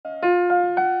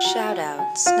Shout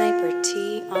out Sniper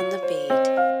T on the beat.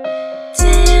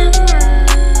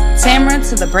 Tamra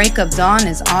to the break of dawn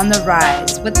is on the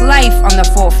rise, with life on the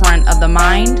forefront of the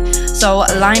mind. So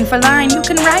line for line, you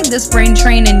can ride this brain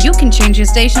train and you can change your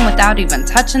station without even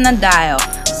touching the dial.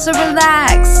 So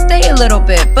relax, stay a little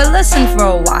bit, but listen for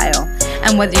a while.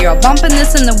 And whether you're bumping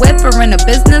this in the whip or in a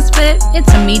business fit,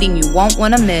 it's a meeting you won't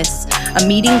want to miss. A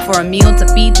meeting for a meal to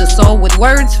feed the soul with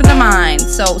words for the mind.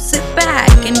 So sit back,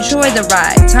 enjoy the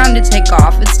ride. Time to take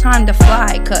off, it's time to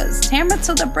fly. Cause Tamra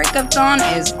till the break of dawn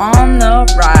is on the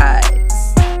rise.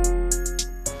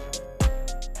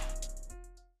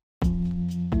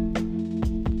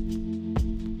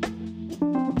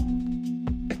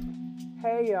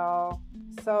 Hey y'all.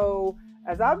 So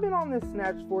as I've been on this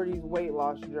Snatch 40s weight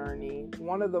loss journey,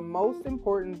 one of the most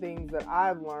important things that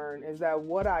I've learned is that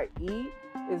what I eat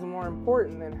is more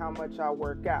important than how much I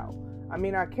work out. I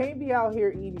mean, I can't be out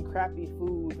here eating crappy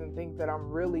foods and think that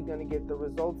I'm really going to get the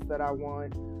results that I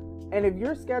want. And if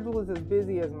your schedule is as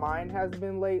busy as mine has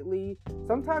been lately,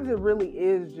 sometimes it really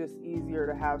is just easier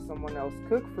to have someone else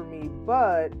cook for me,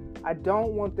 but I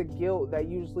don't want the guilt that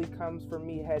usually comes from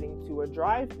me heading to a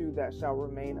drive-thru that shall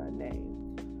remain unnamed.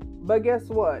 But guess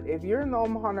what? If you're in the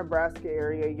Omaha, Nebraska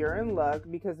area, you're in luck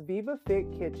because Viva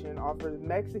Fit Kitchen offers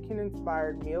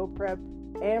Mexican-inspired meal prep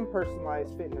and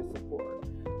personalized fitness support.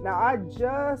 Now, I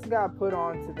just got put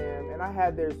on to them and I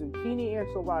had their zucchini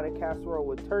enchilada casserole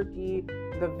with turkey,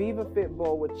 the Viva Fit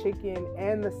bowl with chicken,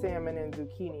 and the salmon and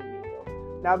zucchini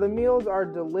meal. Now, the meals are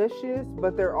delicious,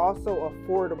 but they're also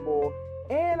affordable,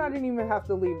 and I didn't even have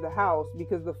to leave the house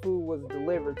because the food was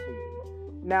delivered to me.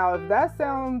 Now, if that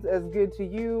sounds as good to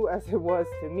you as it was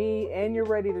to me, and you're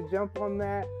ready to jump on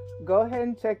that, go ahead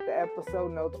and check the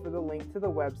episode notes for the link to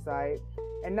the website.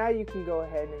 And now you can go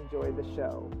ahead and enjoy the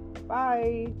show.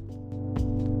 Bye.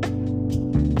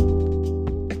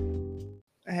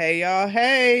 Hey y'all,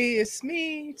 hey, it's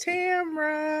me,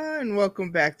 Tamra, and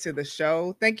welcome back to the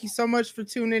show. Thank you so much for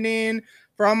tuning in.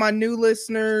 For all my new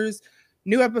listeners,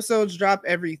 new episodes drop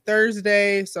every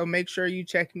Thursday, so make sure you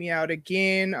check me out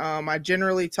again. I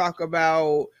generally talk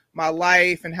about my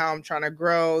life and how I'm trying to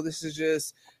grow. This is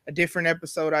just a different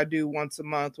episode I do once a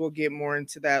month. We'll get more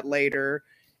into that later.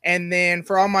 And then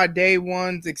for all my day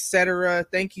ones, etc.,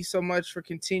 thank you so much for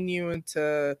continuing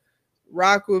to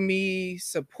rock with me,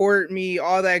 support me,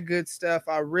 all that good stuff.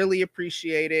 I really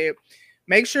appreciate it.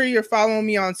 Make sure you're following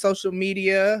me on social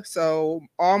media. So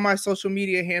all my social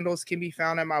media handles can be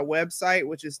found at my website,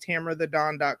 which is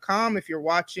tamrathedon.com. If you're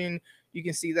watching, you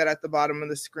can see that at the bottom of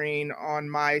the screen on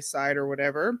my side or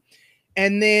whatever.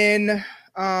 And then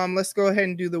let's go ahead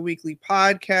and do the weekly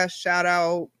podcast shout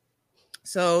out.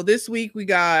 So this week we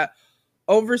got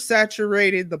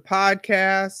Oversaturated, the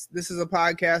podcast. This is a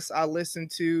podcast I listen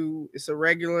to. It's a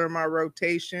regular in my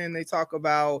rotation. They talk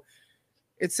about,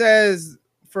 it says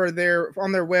on their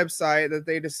website that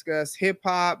they discuss hip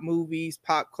hop, movies,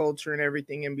 pop culture, and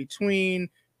everything in between.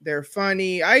 They're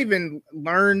funny. I even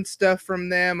learned stuff from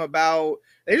them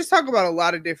they just talk about a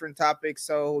lot of different topics.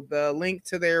 So the link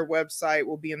to their website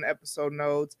will be in the episode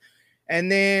notes.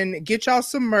 And then get y'all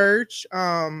some merch.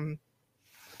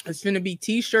 It's going to be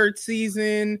t-shirt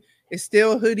season. It's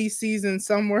still hoodie season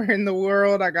somewhere in the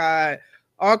world. I got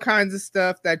all kinds of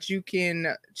stuff that you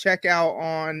can check out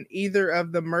on either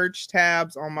of the merch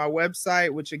tabs on my website,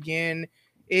 which again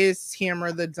is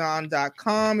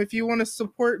tamrathedon.com. If you want to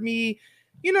support me,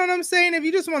 you know what I'm saying? If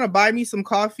you just want to buy me some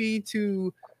coffee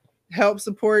to help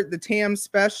support the TAM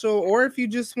special, or if you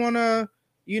just want to,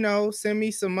 send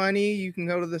me some money, you can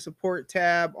go to the support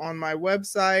tab on my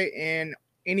website, and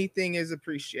anything is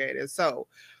appreciated. So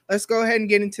let's go ahead and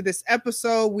get into this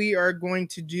episode. We are going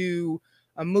to do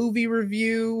a movie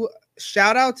review.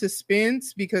 Shout out to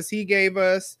Spence because he gave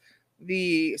us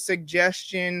the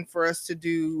suggestion for us to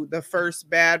do the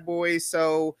first Bad Boys.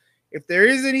 So if there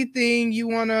is anything you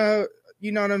want to,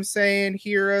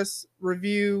 hear us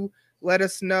review, let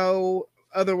us know.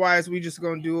 Otherwise, we just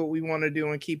going to do what we want to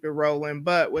do and keep it rolling.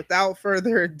 But without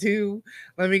further ado,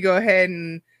 let me go ahead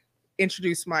and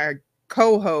introduce my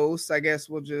co-host. I guess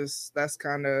that's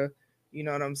kind of,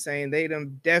 they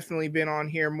done definitely been on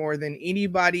here more than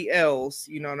anybody else,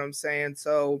 you know what I'm saying?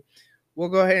 So we'll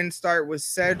go ahead and start with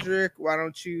Cedric. Why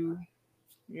don't you,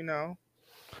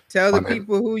 tell the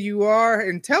people who you are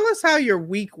and tell us how your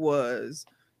week was.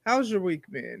 How's your week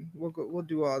been? We'll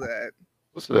do all that.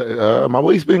 My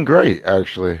week's been great,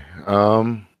 actually.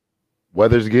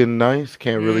 Weather's getting nice.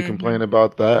 Can't really complain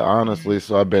about that, honestly.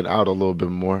 So I've been out a little bit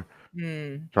more.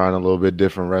 Trying a little bit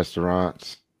different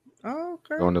restaurants. Oh,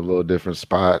 okay. Going to a little different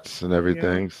spots and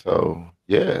everything. Yeah. So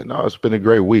yeah, no, it's been a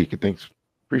great week.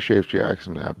 Appreciate you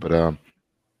asking that. But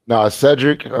No,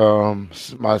 Cedric.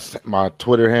 My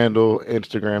Twitter handle,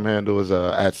 Instagram handle is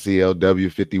at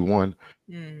CLW51.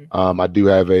 I do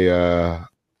have a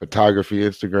photography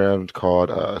Instagram called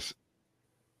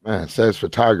man, it says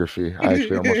photography. I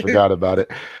actually almost forgot about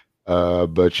it.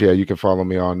 But yeah, you can follow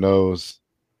me on those.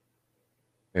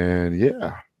 And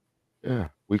yeah,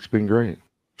 week's been great.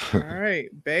 All right,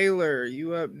 Baylor,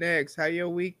 you up next. How your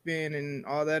week been and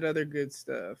all that other good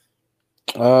stuff?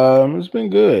 It's been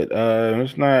good.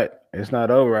 It's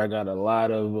not over. I got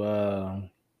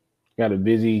got a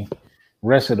busy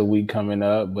rest of the week coming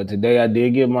up, but today I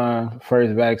did get my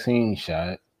first vaccine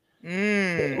shot.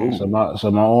 So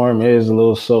my arm is a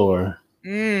little sore.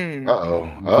 Uh-oh.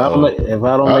 If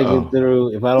I don't make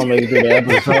it through the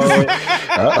episode,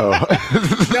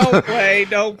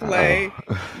 don't play.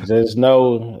 Just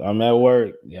know I'm at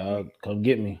work. Y'all come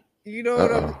get me. You know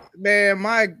what, man?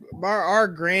 Our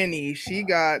granny, she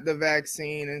got the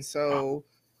vaccine, and so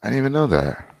I didn't even know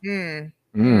that.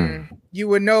 You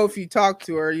would know if you talked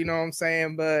to her, you know what I'm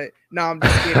saying? But no, I'm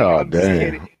just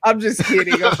kidding. I'm just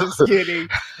kidding.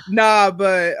 Nah,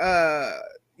 but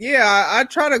yeah, I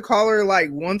try to call her like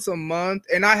once a month,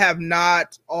 and I have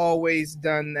not always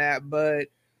done that, but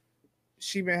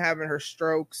she been having her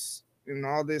strokes and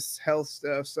all this health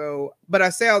stuff. So, but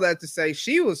I say all that to say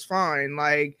she was fine.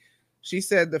 Like she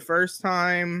said the first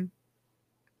time,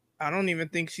 I don't even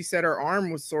think she said her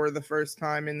arm was sore the first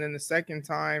time, and then the second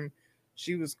time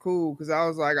she was cool because I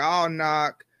was like, I'll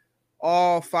knock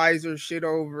all Pfizer shit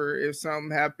over if something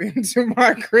happened to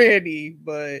my granny.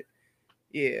 But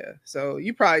yeah, so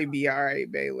you probably be all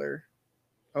right, Baylor.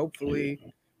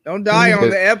 Hopefully, don't die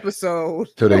on the episode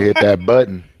till they hit that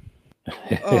button.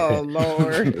 Oh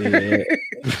Lord.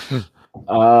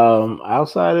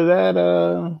 Outside of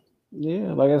that,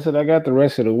 yeah, like I said, I got the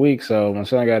rest of the week, so my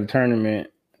son got a tournament.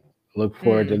 Look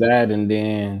forward to that, and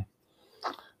then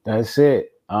that's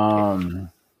it. Yeah,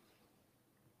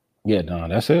 no,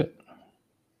 that's it.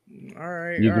 All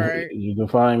right. You can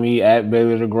find me at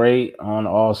Baylor the Great on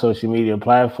all social media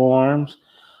platforms.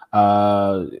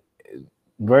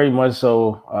 Very much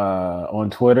so on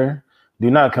Twitter.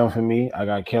 Do not come for me. I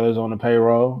got killers on the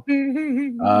payroll.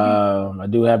 I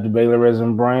do have the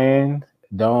Baylorism brand.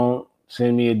 Don't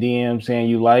send me a DM saying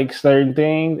you like certain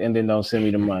things, and then don't send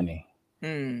me the money.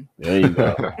 There you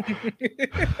go.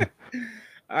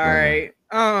 All right.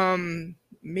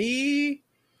 Me.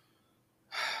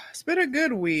 It's been a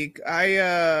good week.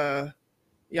 Y'all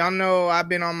know I've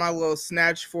been on my little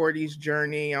Snatch 40s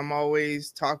journey. I'm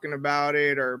always talking about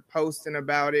it or posting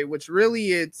about it, which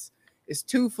really it's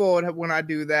twofold when I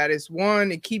do that. It's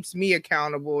one, it keeps me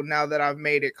accountable now that I've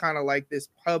made it kind of like this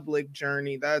public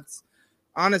journey. That's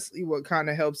honestly what kind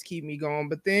of helps keep me going.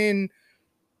 But then,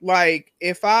 like,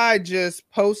 if I just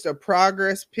post a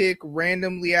progress pic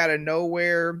randomly out of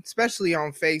nowhere, especially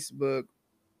on Facebook,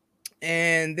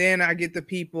 and then I get the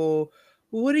people,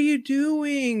 what are you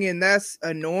doing? And that's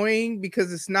annoying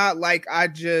because it's not like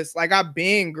I've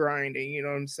been grinding, you know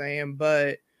what I'm saying?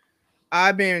 But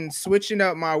I've been switching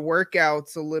up my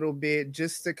workouts a little bit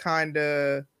just to kind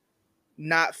of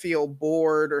not feel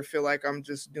bored or feel like I'm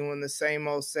just doing the same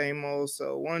old.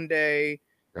 So one day,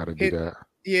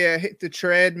 hit the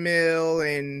treadmill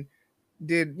and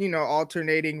did,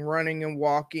 alternating running and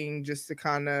walking just to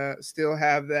kind of still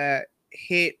have that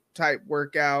HIIT type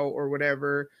workout or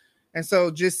whatever. And so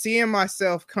just seeing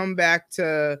myself come back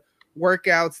to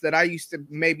workouts that I used to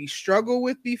maybe struggle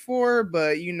with before,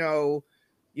 but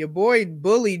your boy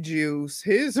Bully Juice,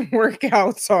 his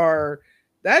workouts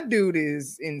that dude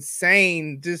is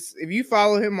insane. Just if you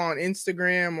follow him on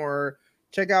Instagram or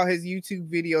check out his YouTube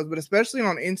videos, but especially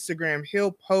on Instagram,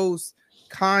 he'll post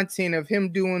content of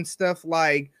him doing stuff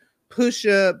like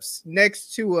push-ups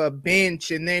next to a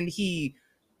bench, and then he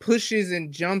pushes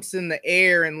and jumps in the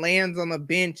air and lands on the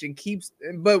bench and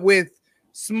but with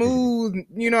smooth,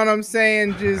 you know what I'm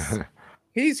saying? Just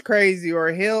he's crazy.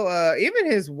 Or he'll even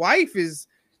his wife is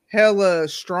hella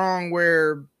strong,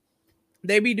 where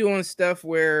they be doing stuff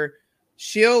where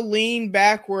she'll lean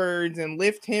backwards and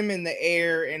lift him in the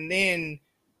air and then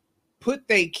put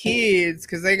they kids,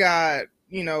 because they got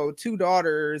 2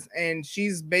 daughters, and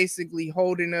she's basically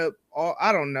holding up all,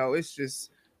 I don't know, it's just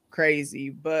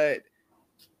crazy. But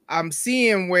I'm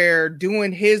seeing where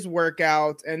doing his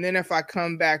workouts, and then if I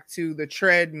come back to the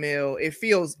treadmill, it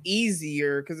feels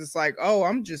easier because it's like, oh,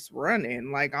 I'm just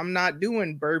running. Like, I'm not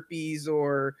doing burpees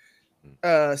or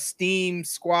steam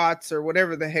squats or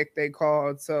whatever the heck they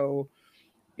called. So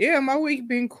yeah, my week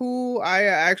been cool. I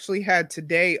actually had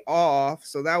today off,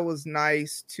 so that was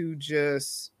nice to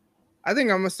I think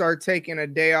I'm gonna start taking a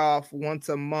day off once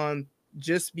a month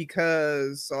just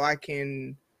because, so I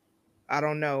can I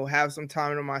don't know, have some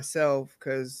time to myself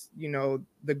because, you know,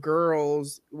 the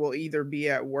girls will either be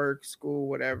at work, school,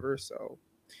 whatever. So,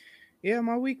 yeah,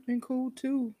 my week been cool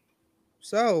too.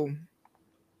 So,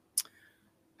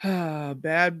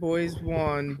 Bad Boys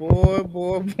 1.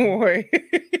 Boy.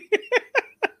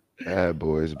 Bad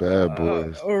Boys.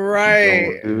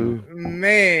 Right.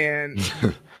 Man.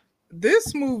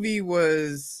 This movie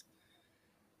was,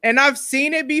 and I've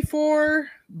seen it before,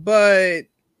 but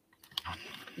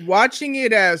watching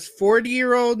it as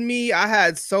 40-year-old me, I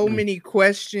had so many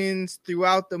questions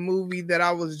throughout the movie that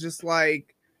I was just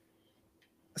like,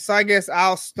 so I guess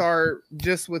I'll start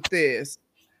just with this.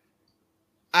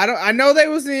 I know they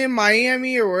was in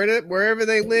Miami or wherever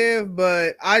they live,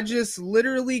 but I just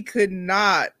literally could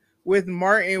not, with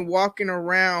Martin walking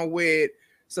around with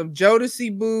some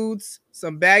Jodeci boots,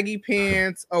 some baggy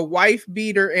pants, a wife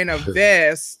beater, and a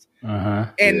vest.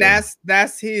 And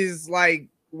that's his, like,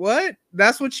 what?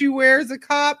 That's what you wear as a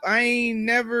cop? I ain't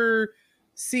never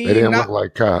seen. They didn't look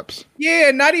like cops.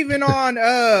 Yeah, not even on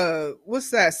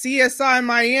what's that? CSI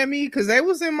Miami, because they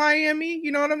was in Miami.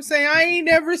 You know what I'm saying? I ain't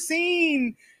never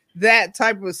seen that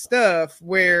type of stuff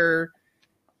where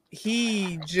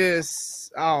he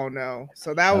just, I don't know.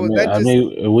 So that was that. I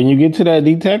mean, when you get to that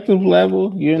detective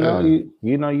level, you know,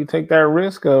 you take that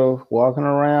risk of walking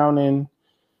around in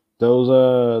those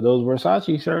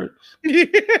Versace shirts. Yeah.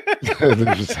 The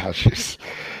Versace's.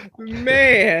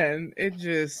 Man, it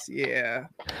just, yeah.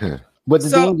 But the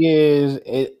thing is,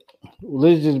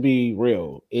 let's just be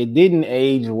real. It didn't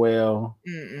age well.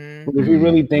 But if you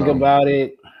really think about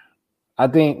it, I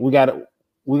think we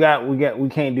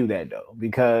can't do that though,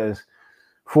 because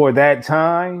for that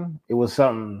time it was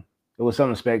something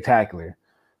spectacular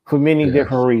for many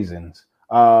different reasons.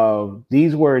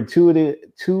 These were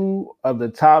two of the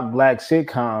top black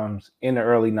sitcoms in the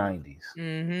early 90s.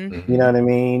 You know what I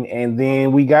mean? And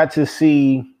then we got to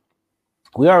see,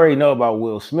 we already know about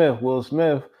Will Smith. Will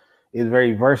Smith is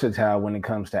very versatile when it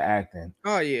comes to acting.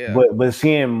 Oh yeah. But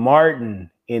seeing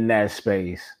Martin in that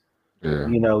space,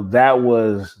 you know, that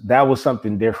was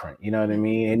something different. You know what I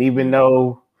mean? And even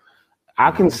though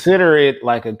I consider it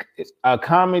like a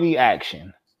comedy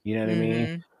action, you know what I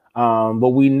mean? But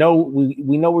we know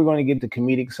we're going to get the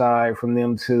comedic side from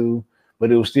them too.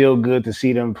 But it was still good to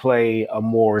see them play a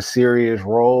more serious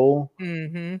role.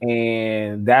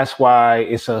 And that's why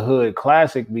it's a hood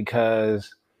classic,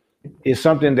 because it's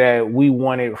something that we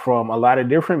wanted from a lot of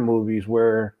different movies,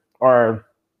 where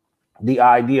the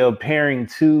idea of pairing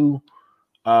two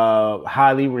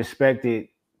highly respected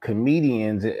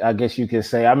comedians, I guess you could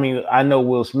say. I mean, I know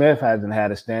Will Smith hasn't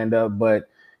had a stand-up, but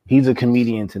he's a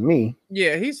comedian to me.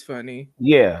 Yeah, he's funny.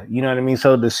 Yeah, you know what I mean?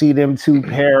 So to see them two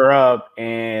pair up,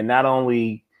 and not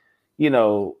only, you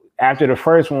know, after the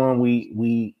first one,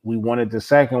 we wanted the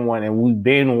second one, and we've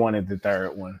been wanted the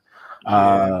third one.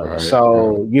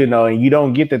 So, you know, and you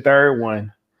don't get the third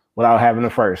one without having the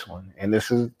first one. And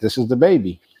this is the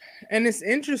baby. And it's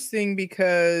interesting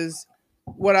because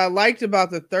what I liked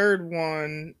about the third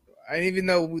one, and even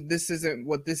though this isn't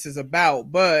what this is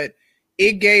about, but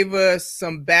it gave us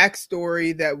some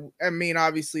backstory that, I mean,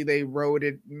 obviously they wrote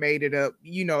it, made it up,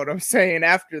 you know what I'm saying,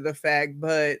 after the fact,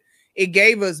 but it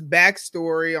gave us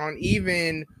backstory on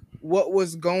even what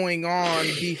was going on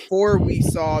before we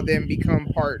saw them become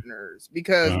partners,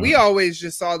 because we always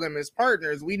just saw them as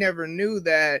partners. We never knew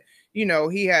that, you know,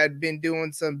 he had been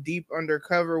doing some deep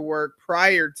undercover work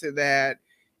prior to that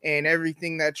and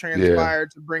everything that transpired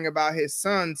to bring about his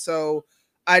son. So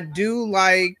I do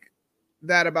like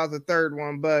that about the third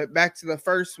one, but back to the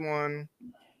first one.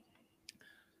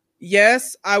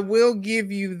 Yes, I will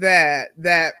give you that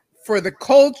for the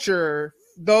culture,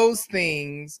 those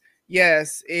things,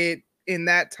 yes, it in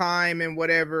that time and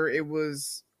whatever, it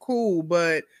was cool,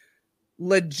 but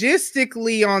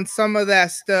logistically on some of that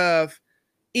stuff,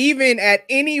 even at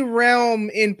any realm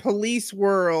in police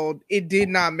world, it did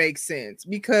not make sense.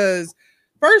 Because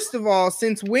first of all,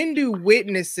 since when do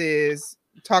witnesses,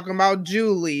 talking about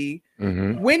Julie,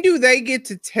 when do they get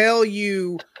to tell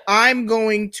you, I'm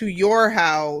going to your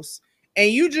house, and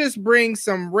you just bring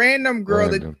some random girl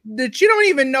that you don't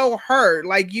even know her?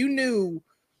 Like, you knew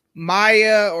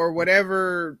Maya or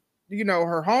whatever, you know,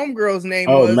 her homegirl's name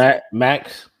was.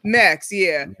 Max,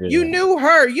 yeah. You knew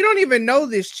her. You don't even know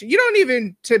this. You don't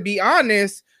even, to be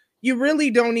honest, you really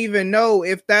don't even know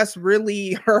if that's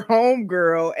really her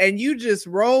homegirl, and you just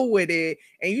roll with it,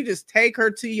 and you just take her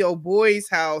to your boy's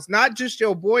house. Not just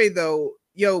your boy, though,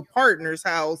 your partner's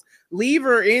house. Leave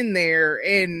her in there,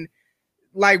 and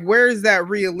like, where is that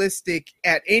realistic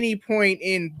at any point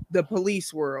in the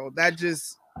police world? That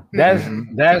just that's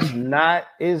not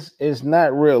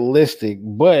realistic.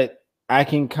 But I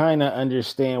can kind of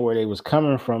understand where they was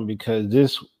coming from, because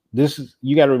this is,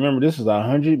 you got to remember, this is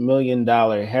 $100 million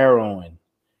heroin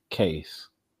case.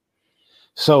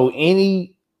 So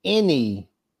any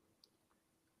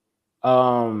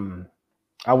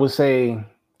I would say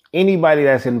anybody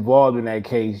that's involved in that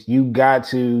case, you got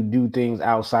to do things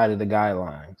outside of the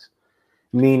guidelines.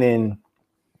 Meaning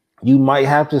you might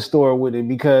have to store with it,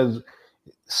 because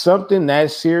something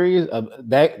that serious,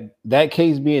 that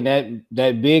case being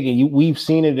that big, and we've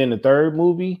seen it in the third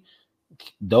movie,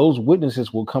 those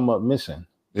witnesses will come up missing.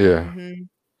 Yeah. Mm-hmm.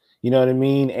 You know what I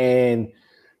mean? And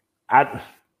I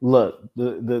look,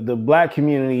 the Black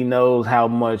community knows how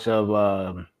much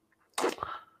of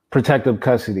protective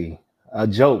custody, a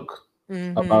joke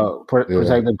about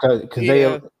protective custody,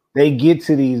 because they get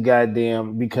to these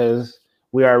goddamn, because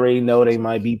we already know they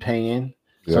might be paying.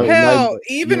 Yeah. So hell,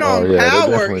 even on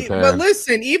Power, but can.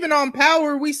 listen, even on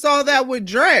Power, we saw that with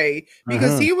Dre,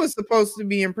 because he was supposed to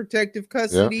be in protective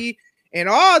custody, and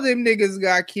all them niggas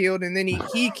got killed, and then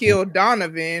he killed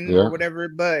Donovan or whatever.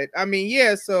 But I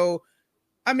mean, so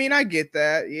I mean, I get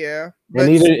that, But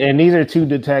and these are two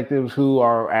detectives who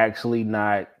are actually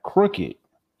not crooked.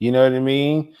 You know what I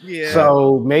mean? Yeah.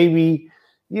 So maybe,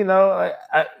 you know,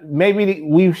 maybe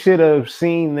we should have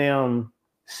seen them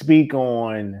speak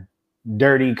on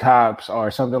dirty cops or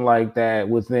something like that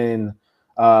within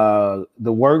the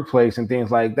workplace and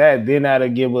things like that. Then that'll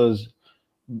give us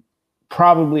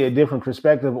probably a different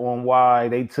perspective on why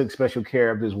they took special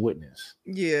care of this witness.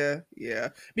 Yeah.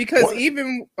 Because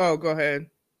go ahead.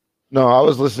 No, I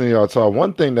was listening to y'all talk.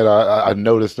 One thing that I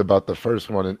noticed about the first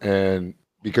one, and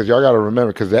because y'all got to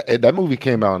remember, because that movie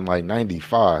came out in like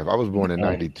 95. I was born in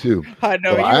 92. I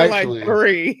know, so you were like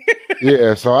 3.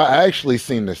 Yeah, so I actually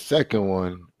seen the second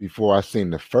one before I seen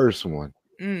the first one.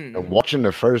 And watching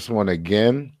the first one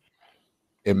again,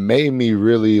 it made me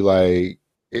really like,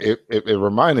 it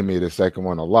reminded me of the second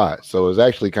one a lot. So it was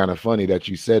actually kind of funny that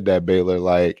you said that, Baylor.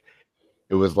 Like,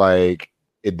 it was like,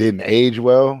 it didn't age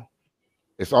well.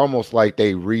 It's almost like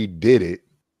they redid it,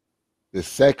 the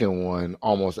second one,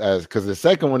 almost as, because the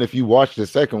second one, if you watch the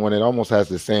second one, it almost has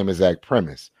the same exact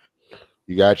premise.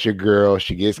 You got your girl,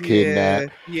 she gets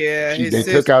kidnapped. They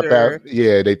took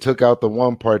out the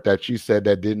one part that you said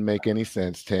that didn't make any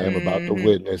sense, Tam, about the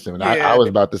witness. And I was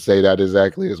about to say that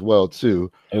exactly as well,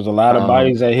 too. There's a lot of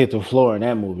bodies that hit the floor in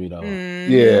that movie, though.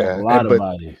 Yeah. A lot of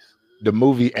bodies. The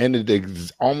movie ended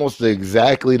almost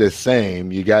exactly the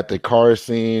same. You got the car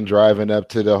scene driving up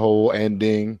to the whole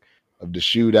ending of the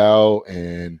shootout,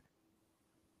 and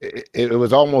it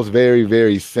was almost very,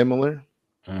 very similar.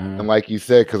 And like you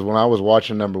said, because when I was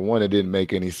watching number one, it didn't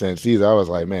make any sense either. I was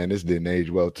like, man, this didn't age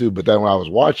well too. But then when I was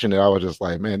watching it, I was just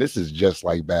like, man, this is just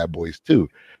like Bad Boys 2.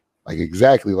 Like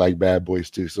exactly like Bad Boys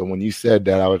 2. So when you said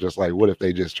that, I was just like, what if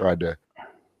they just tried to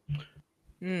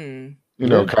kind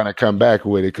of come back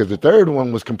with it? Because the third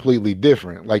one was completely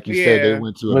different. Like you said, they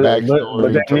went to a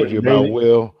backstory, they told you about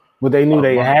Will. But they knew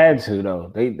they had to,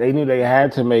 though. They knew they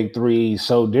had to make 3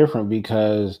 so different,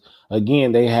 because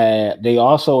again, they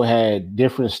also had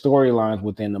different storylines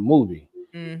within the movie.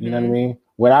 You know what I mean?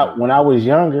 When I was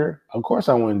younger, of course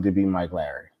I wanted to be Mike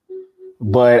Larry.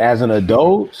 But as an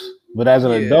adult,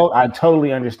 I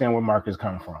totally understand where Mark is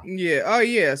coming from. Yeah. Oh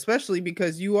yeah. Especially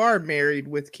because you are married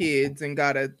with kids and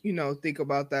gotta, think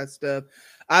about that stuff.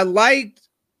 I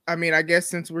guess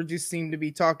since we're just seem to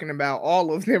be talking about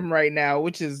all of them right now,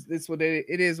 which is what it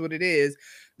is.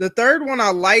 The third one,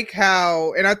 I like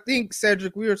how, and I think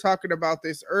Cedric, we were talking about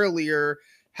this earlier,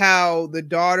 how the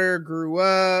daughter grew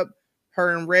up,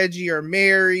 her and Reggie are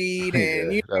married,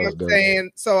 and you know what I'm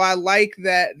saying? So I like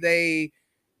that they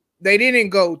didn't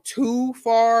go too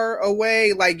far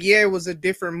away. Like, yeah, it was a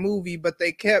different movie, but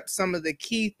they kept some of the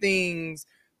key things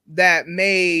that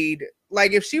made,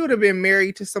 like, if she would have been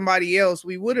married to somebody else,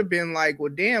 we would have been like,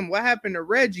 well, damn, what happened to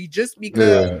Reggie? Just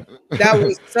because that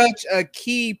was such a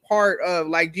key part of,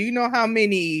 like, do you know how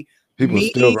many people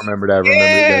still remember that?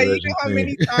 Yeah, you know how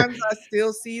many times I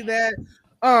still see that?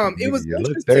 It was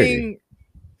interesting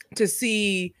to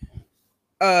see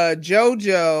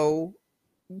JoJo,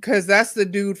 because that's the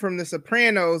dude from The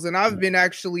Sopranos, and I've been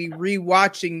actually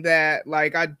rewatching that.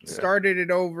 Like, I started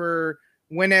it over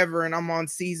whenever, and I'm on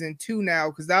season 2 now,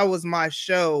 because that was my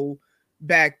show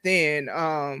back then.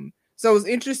 So it was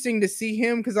interesting to see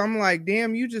him, because I'm like,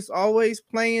 damn, you just always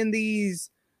playing these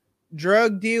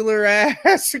drug dealer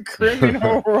ass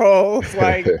criminal roles.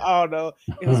 Like, I don't know,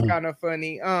 it was kind of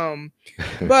funny.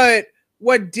 But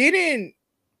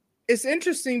it's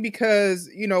interesting because,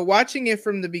 watching it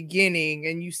from the beginning,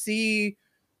 and you see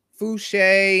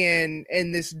Fouché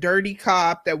and this dirty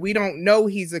cop that we don't know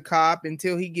he's a cop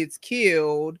until he gets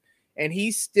killed. and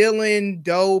he's stealing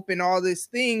dope and all these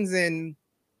things. And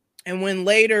when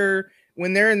later,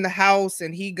 when they're in the house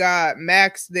and he got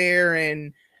Max there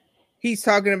and he's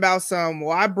talking about well,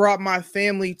 I brought my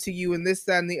family to you and this,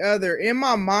 that, and the other. In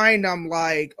my mind, I'm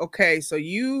like, okay, so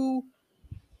you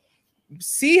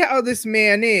see how this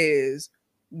man is.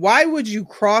 Why would you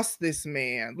cross this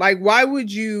man? Like, why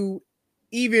would you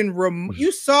even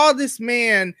you saw this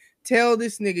man tell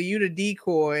this nigga you the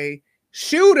decoy,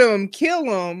 shoot him, kill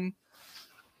him,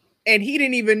 and he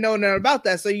didn't even know nothing about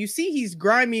that. So you see he's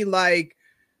grimy. Like,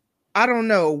 I don't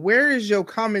know, where is your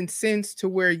common sense to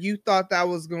where you thought that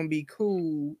was gonna be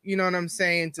cool? You know what I'm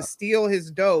saying? To steal his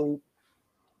dope.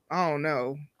 I don't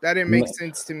know. That didn't make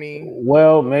sense to me.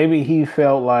 Well, maybe he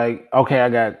felt like,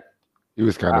 okay, he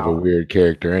was kind of a weird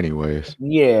character anyways.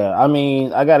 Yeah, I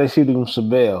mean, I got to shoot him some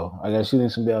bail.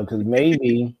 Because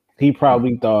maybe he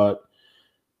probably thought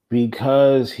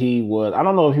because he was, I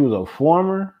don't know if he was a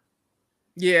former.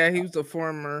 Yeah, he was a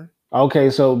former. Okay,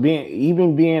 so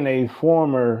being a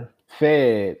former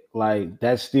Fed, like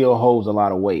that still holds a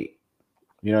lot of weight.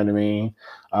 You know what I mean?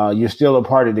 You're still a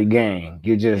part of the gang.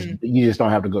 You just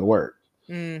don't have to go to work.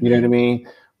 Mm-hmm. You know what I mean?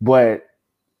 But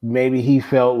maybe he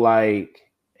felt like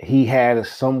he had a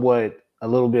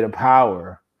little bit of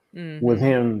power with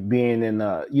him being in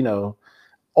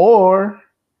or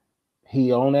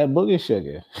he owned that booger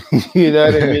sugar. You know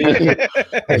what I mean?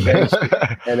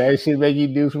 and that shit make you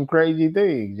do some crazy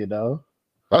things, you know?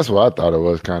 That's what I thought it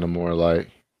was, kind of more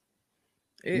like.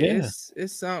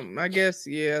 It's something, I guess.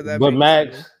 Yeah, that. But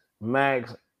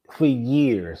Max, for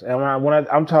years, and when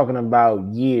I'm talking about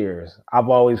years, I've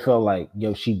always felt like,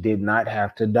 yo, she did not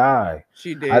have to die.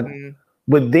 She didn't.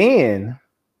 But then,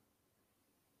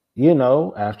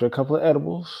 after a couple of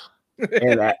edibles,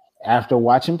 and after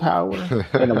watching Power,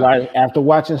 and after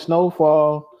watching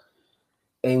Snowfall,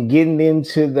 and getting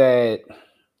into that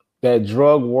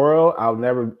drug world, I'll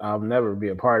never be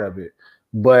a part of it.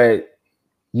 But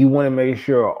you want to make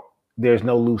sure there's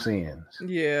no loose ends.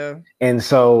 Yeah. And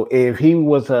so if he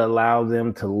was to allow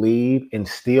them to leave and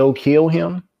still kill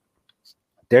him,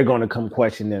 they're going to come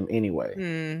question them anyway.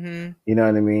 Mm-hmm. You know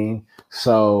what I mean?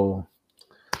 So,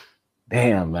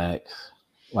 damn, Max.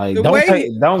 Like,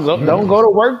 don't go to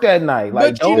work that night.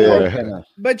 Like, don't work that night.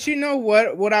 But you know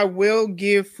what? What I will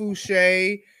give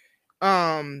Fouché,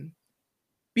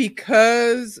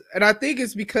 because, and I think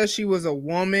it's because she was a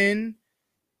woman,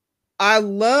 I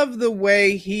love the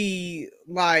way he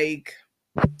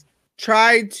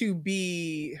tried to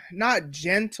be not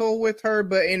gentle with her,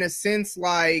 but in a sense,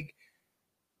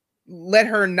 let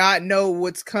her not know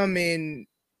what's coming.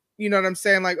 You know what I'm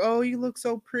saying? Like, oh, you look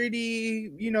so pretty.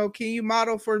 Can you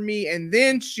model for me? And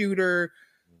then shoot her,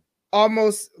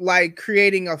 almost like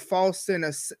creating a false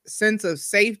sense of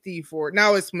safety for it.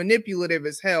 Now it's manipulative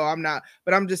as hell.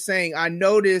 But I'm just saying, I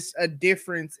noticed a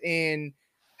difference in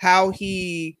how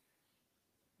he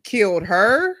killed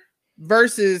her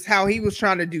versus how he was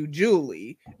trying to do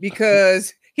Julie,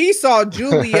 because he saw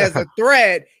Julie as a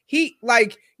threat. He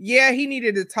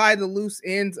needed to tie the loose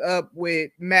ends up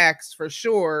with Max for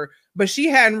sure, but she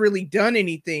hadn't really done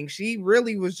anything. She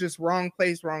really was just wrong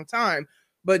place, wrong time.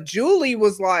 But Julie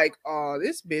was like, oh,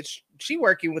 this bitch, she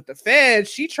working with the feds.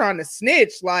 She trying to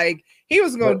snitch. Like, he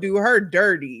was going to do her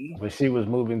dirty. But she was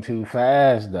moving too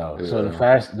fast, though. Yeah. So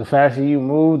the faster you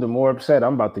move, the more upset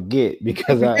I'm about to get,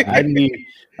 because I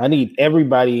need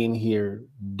everybody in here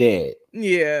dead.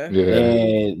 Yeah.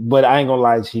 But I ain't going to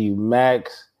lie to you,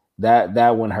 Max, that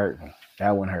one hurt me.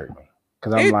 That one hurt me.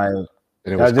 Because I'm like,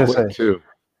 and it was quick too.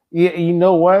 Yeah, you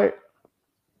know what?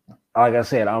 Like I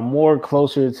said, I'm more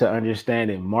closer to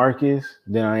understanding Marcus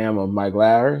than I am of Mike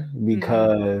Lowry,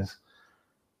 because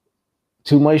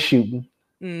too much shooting,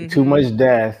 too much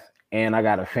death, and I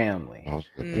got a family. You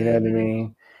know what I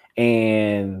mean?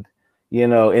 And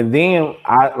and then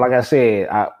like I said,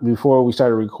 before we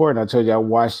started recording, I told you I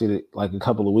watched it like a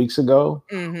couple of weeks ago.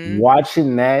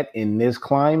 Watching that in this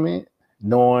climate,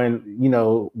 knowing,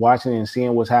 watching and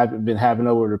seeing what's been happening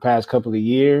over the past couple of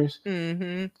years,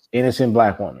 innocent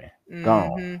black woman.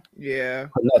 Gone. Yeah.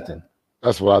 For nothing.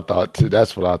 That's what I thought too.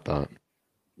 That's what I thought.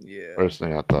 Yeah. First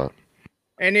thing I thought.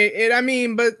 And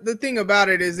but the thing about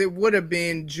it is, it would have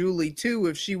been Julie too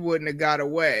if she wouldn't have got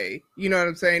away. You know what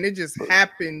I'm saying? It just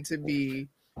happened to be.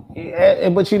 Yeah,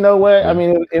 but you know what? I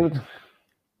mean,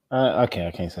 okay,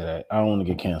 I can't say that. I don't want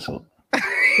to get canceled.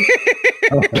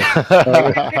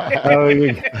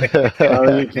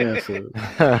 Canceled.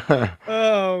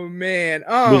 Oh man.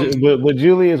 But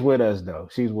Julie is with us though.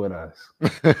 She's with us.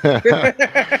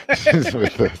 She's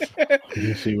with us.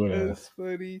 She's with us. That's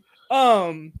funny.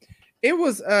 It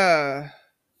was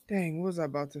dang, what was I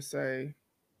about to say?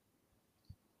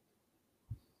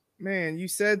 Man, you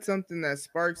said something that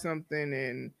sparked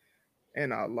something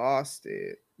and I lost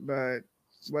it, but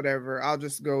whatever. I'll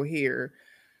just go here.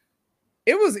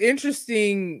 It was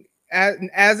interesting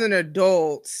as an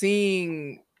adult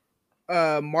seeing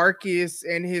Marcus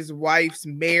and his wife's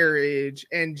marriage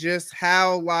and just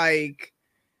how, like,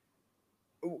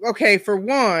 okay, for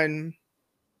one,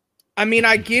 I mean,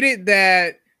 I get it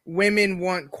that women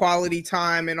want quality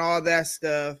time and all that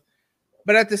stuff,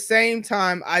 but at the same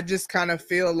time, I just kind of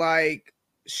feel like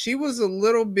she was a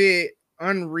little bit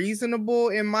unreasonable,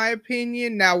 in my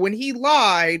opinion. Now, when he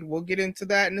lied, we'll get into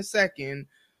that in a second,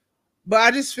 but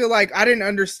I just feel like I didn't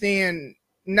understand.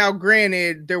 Now,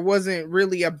 granted, there wasn't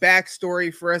really a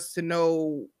backstory for us to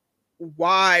know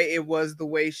why it was the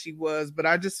way she was, but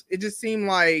it just seemed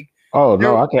like. Oh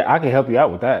no, I can help you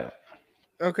out with that.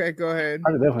 Okay, go ahead.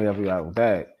 I can definitely help you out with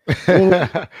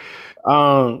that.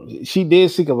 She did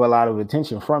seek up a lot of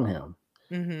attention from him.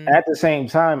 Mm-hmm. At the same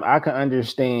time, I can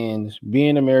understand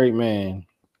being a married man.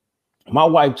 My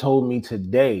wife told me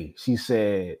today, she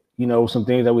said, you know, some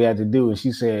things that we had to do. And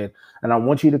she said, and I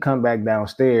want you to come back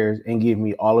downstairs and give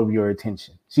me all of your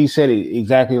attention. She said it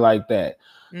exactly like that.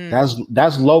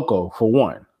 That's loco for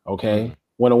one. Okay.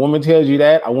 When a woman tells you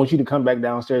that, I want you to come back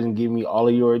downstairs and give me all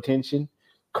of your attention.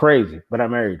 Crazy, but I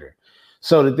married her.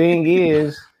 So the thing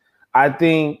is, I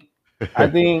think,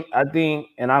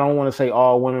 and I don't want to say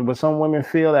all women, but some women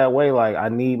feel that way. Like, I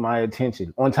need my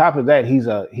attention. On top of that, he's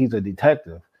a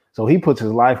detective. So he puts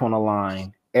his life on the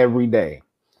line every day.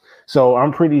 So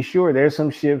I'm pretty sure there's some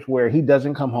shifts where he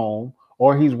doesn't come home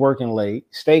or he's working late,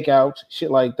 stakeouts,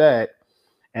 shit like that.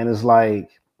 And it's like,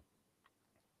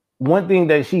 one thing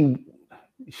that she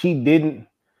didn't,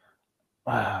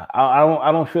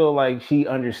 I don't feel like she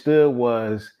understood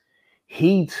was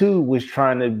he too was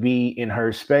trying to be in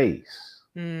her space.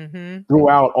 Mm-hmm.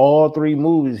 Throughout all three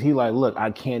movies, he like, look,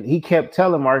 I can't. He kept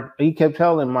telling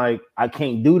Mike, I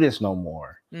can't do this no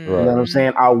more. Mm-hmm. You know what I'm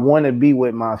saying? I want to be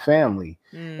with my family.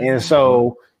 Mm-hmm. And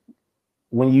so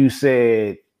when you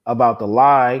said about the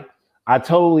lie, I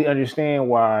totally understand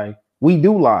why we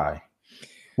do lie.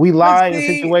 We lie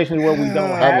in situations where we don't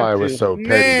have that lie to. was so petty,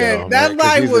 man, that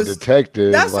lie was a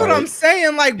detective. That's like, what I'm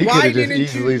saying. Like, why didn't you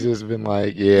easily just been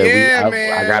like,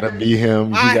 I gotta be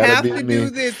him. I have to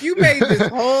do this. You made this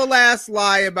whole ass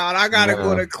lie about I gotta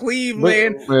go to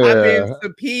Cleveland. I've been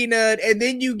subpoenaed, and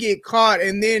then you get caught,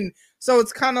 and then so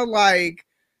it's kind of like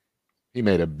he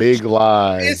made a big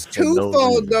lie. It's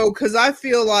twofold though, because I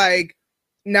feel like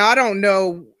now I don't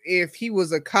know if he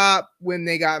was a cop when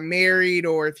they got married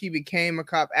or if he became a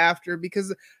cop after,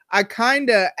 because I kind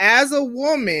of, as a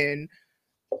woman,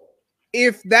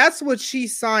 if that's what she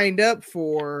signed up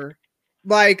for,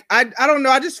 like, I don't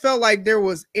know. I just felt like there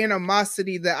was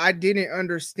animosity that I didn't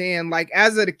understand. Like,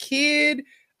 as a kid,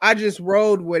 I just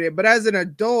rode with it. But as an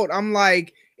adult, I'm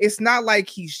like, it's not like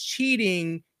he's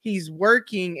cheating. He's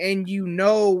working and you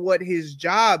know what his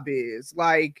job is.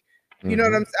 Like, you know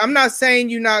what I'm not saying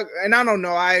you not, and I don't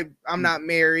know, I'm not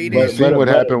married. But see what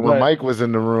happened when Mike was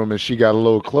in the room and she got a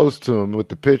little close to him with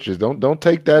the pictures. Don't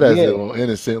take that as a little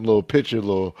innocent little picture,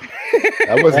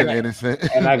 that wasn't innocent.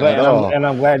 And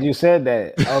I'm glad you said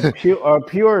that. A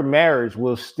pure marriage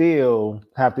will still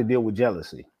have to deal with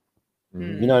jealousy.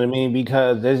 Mm-hmm. You know what I mean?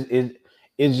 Because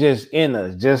it's just in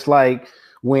us. Just like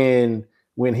when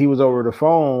he was over the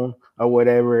phone or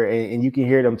whatever, and you can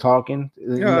hear them talking,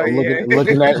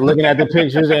 looking at the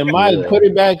pictures, and Mike put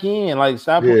it back in, like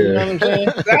stop it, you know what I'm saying?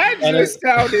 That just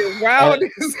sounded wild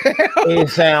as hell. It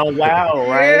sound wild,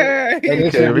 right? Yeah.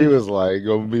 And he was like,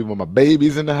 gonna be with my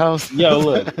babies in the house. Yo,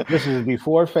 look, this is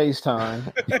before FaceTime.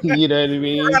 You know what I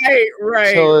mean?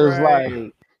 Right. So it's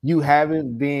like you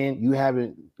haven't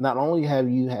not only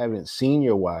haven't seen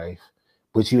your wife,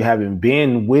 but you haven't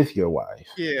been with your wife.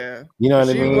 Yeah. You know what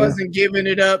I mean? She wasn't giving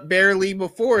it up barely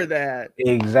before that.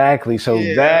 Exactly. So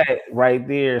that right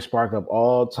there sparked up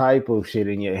all type of shit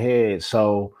in your head.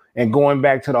 So, and going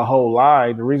back to the whole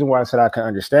lie, the reason why I said I can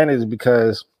understand it is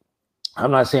because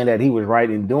I'm not saying that he was right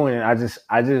in doing it.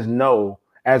 I just know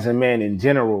as a man in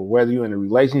general, whether you're in a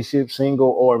relationship, single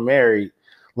or married,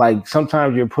 like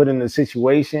sometimes you're put in a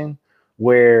situation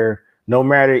where no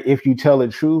matter if you tell the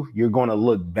truth, you're going to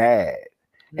look bad.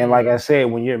 And like I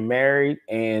said, when you're married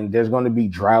and there's going to be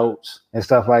droughts and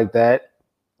stuff like that,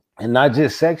 and not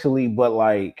just sexually, but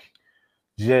like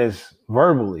just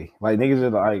verbally, like niggas are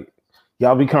like,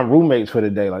 y'all become roommates for the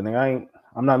day. Like, nigga,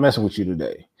 I'm not messing with you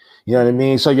today. You know what I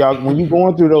mean? So y'all, when you're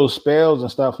going through those spells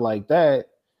and stuff like that,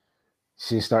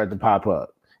 shit start to pop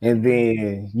up. And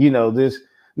then, you know, this,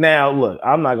 now look,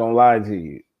 I'm not going to lie to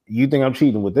you. you think I'm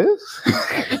cheating with this?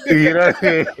 You know what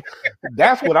I mean?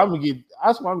 That's what I'm gonna get.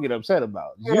 That's what I'm gonna get upset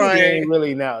about. Julie ain't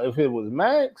really now. If it was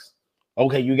Max,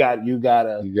 okay, you got me a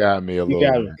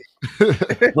little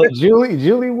bit. But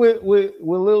Julie with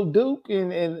Lil Duke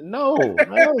and no,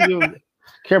 I don't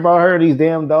care about her, these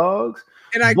damn dogs.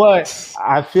 But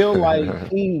I feel like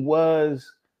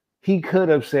he could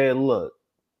have said, look,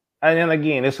 and then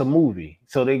again, it's a movie,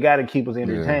 so they got to keep us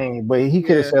entertained. Yeah. But he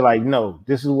could have said, like, no,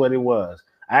 this is what it was.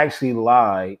 I actually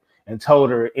lied and told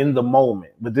her in the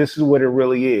moment, but this is what it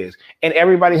really is. And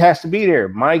everybody has to be there.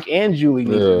 Mike and Julie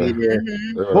need to be there.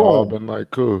 They've all been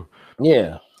like, cool.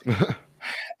 Yeah.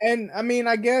 And I mean,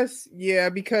 I guess,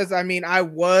 because I mean, I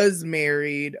was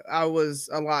married. I was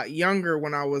a lot younger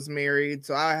when I was married,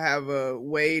 so I have a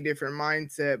way different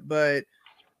mindset. But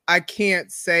I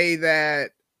can't say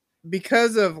that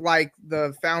because of like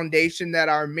the foundation that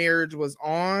our marriage was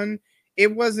on,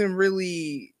 it wasn't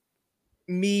really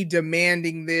me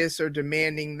demanding this or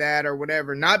demanding that or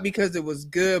whatever. Not because it was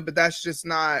good, but that's just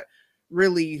not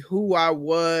really who I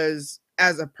was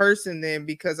as a person then,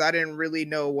 because I didn't really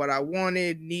know what I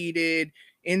wanted, needed,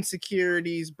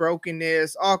 insecurities,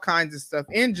 brokenness, all kinds of stuff,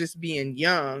 and just being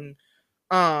young.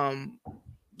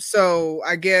 So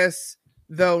I guess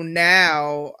though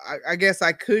now, I guess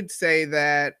I could say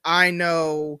that I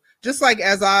know, just like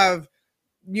as I've,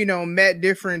 met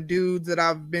different dudes that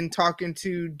I've been talking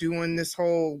to doing this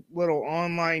whole little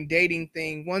online dating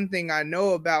thing, one thing I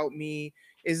know about me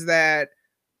is that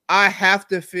I have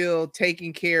to feel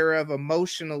taken care of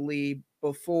emotionally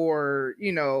before,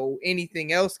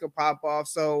 anything else could pop off.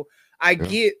 So I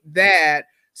get that.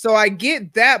 So I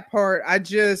get that part.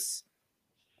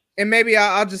 And maybe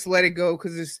I'll just let it go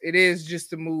because it is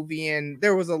just a movie, and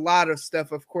there was a lot of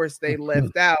stuff, of course, they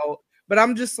left out. But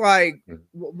I'm just like,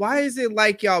 why is it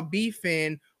like y'all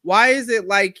beefing? Why is it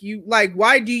like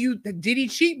did he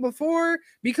cheat before?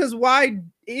 Because why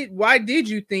did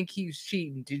you think he's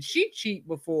cheating? Did she cheat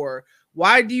before?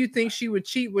 Why do you think she would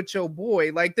cheat with your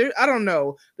boy? Like, I don't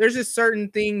know. There's just certain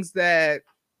things that.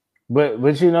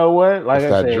 But you know what? Like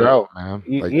it's I that said, drought, man.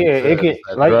 Like it can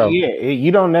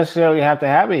you don't necessarily have to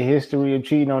have a history of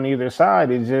cheating on either side.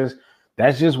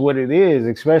 That's just what it is,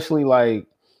 especially like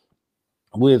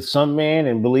with some men,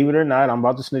 and believe it or not, I'm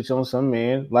about to snitch on some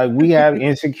men. Like, we have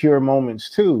insecure moments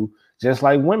too, just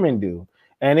like women do.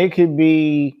 And it could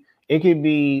be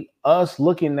us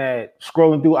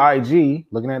scrolling through IG,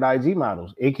 looking at IG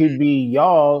models. It could be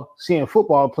y'all seeing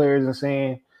football players and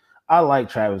saying, I like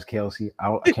Travis Kelce.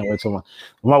 I can't wait till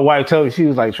my wife told me, she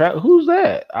was like, who's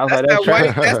that? I was that's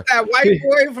like, that's that white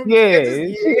boy from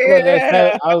Kansas.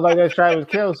 I was like, that's Travis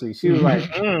Kelce. She was like,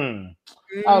 I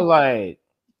was like,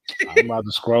 I'm about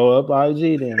to scroll up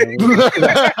IG then.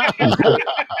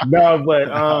 No, but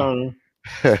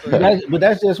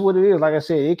that's just what it is. Like I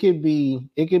said, it could be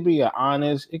an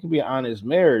honest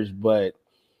marriage, but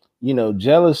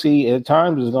jealousy at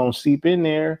times is gonna seep in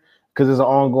there because it's an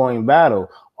ongoing battle.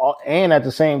 And at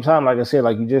the same time, like I said,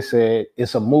 like you just said,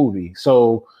 it's a movie.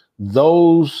 So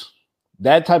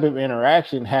that type of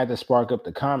interaction had to spark up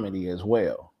the comedy as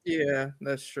well. Yeah,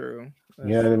 that's true.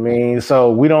 You know what I mean?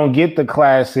 So we don't get the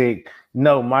classic,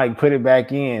 no, Mike, put it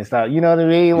back in. Stop. You know what I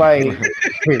mean? Like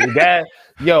that,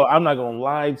 I'm not gonna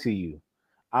lie to you.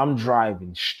 I'm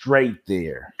driving straight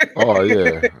there. Oh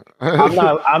yeah. I'm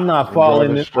not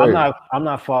falling. I'm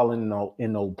not falling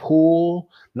in no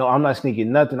pool. No, I'm not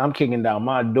sneaking nothing. I'm kicking down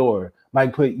my door.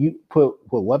 Mike, put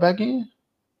what back in?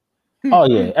 Oh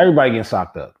yeah, everybody getting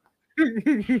socked up.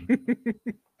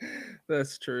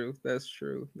 That's true.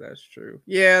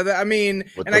 Yeah, I mean,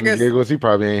 with and I guess giggles, he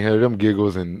probably ain't heard them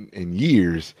giggles in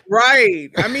years. Right.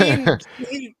 I mean,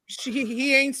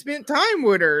 he ain't spent time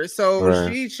with her, so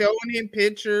she's showing him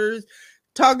pictures,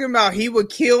 talking about he would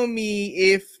kill me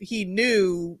if he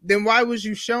knew. Then why was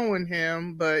you showing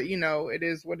him? But it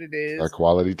is what it is. That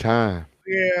quality time.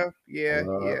 Yeah.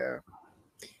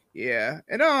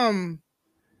 And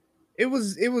it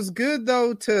was good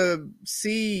though to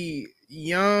see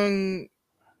young,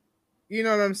 you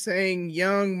know what I'm saying,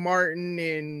 young Martin.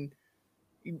 And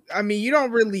I mean, you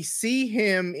don't really see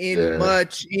him in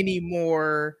much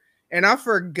anymore, and I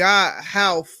forgot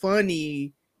how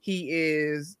funny he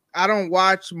is. I don't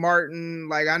watch Martin.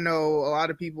 Like, I know a lot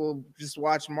of people just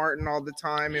watch Martin all the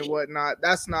time and whatnot.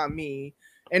 That's not me.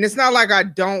 And it's not like I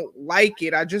don't like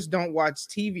it. I just don't watch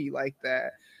TV like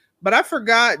that. But I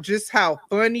forgot just how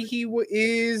funny he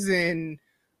is. And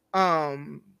I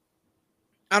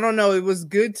don't know. It was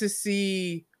good to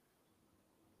see,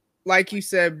 like you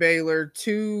said, Baylor,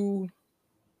 two,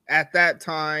 at that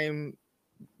time,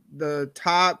 the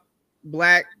top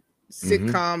Black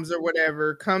sitcoms or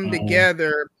whatever come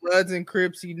together, Bloods and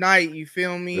Crips unite, you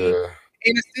feel me? Yeah.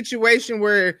 In a situation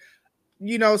where,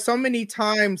 you know, so many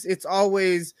times it's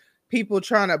always people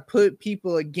trying to put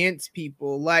people against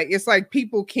people. Like, it's like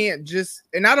people can't just,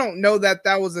 and I don't know that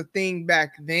that was a thing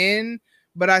back then,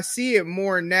 but I see it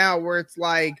more now where it's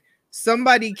like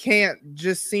somebody can't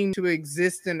just seem to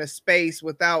exist in a space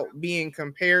without being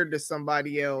compared to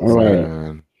somebody else. Right. You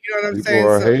know what I'm People saying?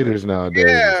 are haters nowadays.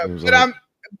 Yeah, it seems but like.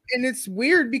 and it's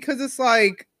weird because it's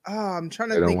like, I'm trying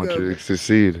to They don't think want of. you to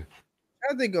succeed.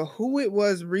 I think of who it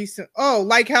was recent. Oh,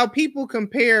 like how people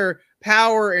compare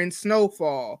Power and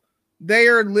Snowfall. They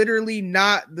are literally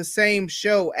not the same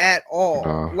show at all.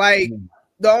 No. Like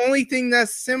the only thing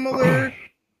that's similar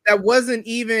that wasn't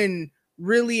even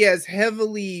really as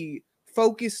heavily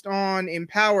focused on in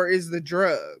Power is the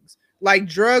drugs. Like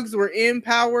drugs were in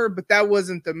Power, but that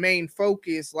wasn't the main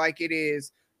focus like it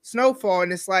is Snowfall.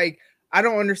 And it's like, I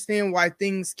don't understand why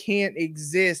things can't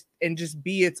exist and just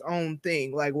be its own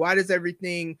thing. Like, why does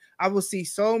everything? I will see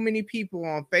so many people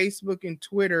on Facebook and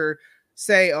Twitter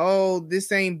say, "Oh,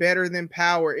 this ain't better than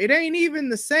Power." It ain't even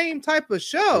the same type of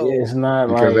show. It's not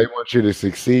Because like they want you to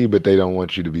succeed, but they don't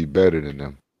want you to be better than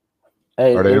them.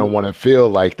 hey, Or they don't want to feel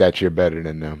like that you're better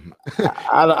than them.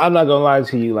 I'm not gonna lie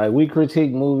to you. Like, we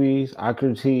critique movies. I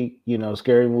critique, you know,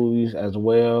 scary movies as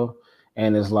well.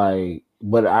 And it's like,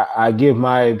 but I give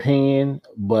my opinion,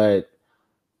 but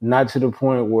not to the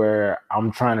point where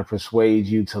I'm trying to persuade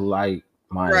you to like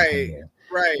my opinion.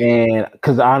 Right. And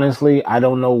because honestly, I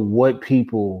don't know what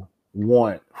people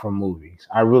want from movies.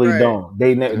 I really don't.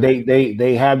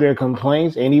 They have their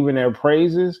complaints and even their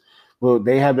praises. Well,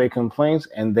 they have their complaints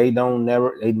and they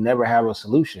never have a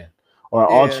solution or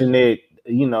alternate,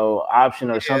 you know,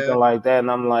 option or something like that. And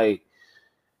I'm like,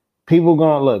 people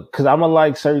gonna look, because I'm gonna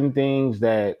like certain movies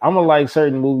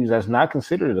that's not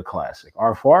considered a classic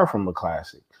or far from a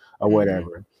classic or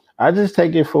whatever. I just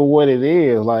take it for what it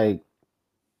is. Like,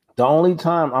 the only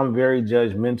time I'm very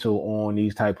judgmental on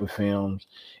these type of films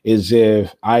is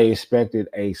if I expected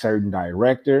a certain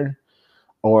director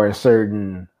or a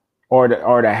certain or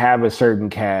to have a certain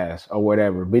cast or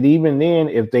whatever. But even then,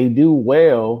 if they do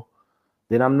well,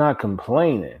 then I'm not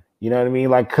complaining. You know what I mean?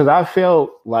 Like, because I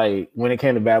felt like when it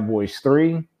came to Bad Boys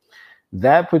 3,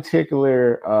 that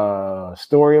particular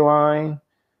storyline,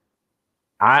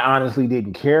 I honestly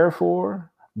didn't care for,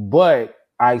 but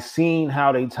I seen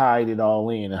how they tied it all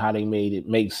in and how they made it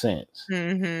make sense.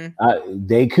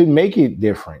 They could make it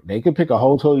different. They could pick a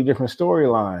whole totally different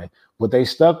storyline, but they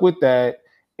stuck with that.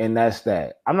 And that's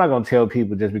that. I'm not going to tell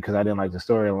people just because I didn't like the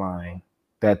storyline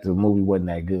that the movie wasn't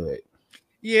that good.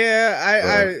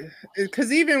 Yeah,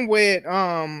 because even with,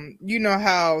 you know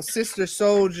how Sister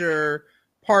Soldier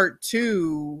Part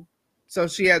 2, so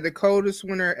she had the coldest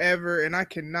winter ever, and I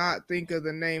cannot think of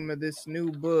the name of this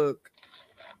new book,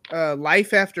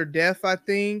 Life After Death, I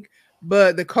think.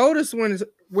 But the coldest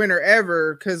winter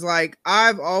ever, because like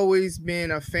I've always been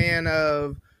a fan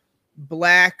of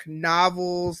Black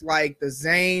novels, like the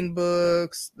Zane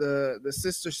books, the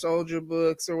Sister Soldier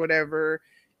books or whatever.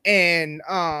 And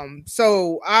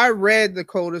so I read The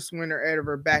Coldest Winter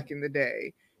Ever back in the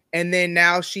day. And then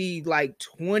now she, like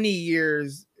 20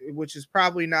 years, which is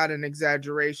probably not an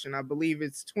exaggeration, I believe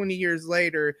it's 20 years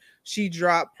later, she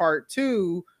dropped Part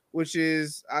 2, which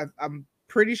is I'm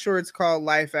pretty sure it's called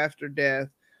Life After Death.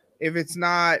 If it's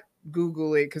not,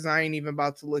 Google it, because I ain't even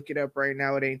about to look it up right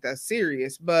now. It ain't that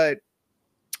serious. But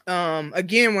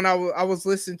again, when I was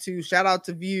listening to, shout out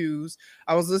to Views,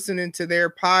 I was listening to their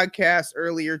podcast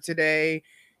earlier today,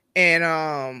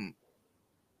 and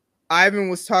Ivan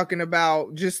was talking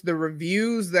about just the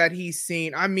reviews that he's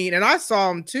seen. I mean, and I saw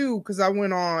them too, because I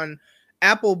went on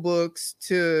Apple Books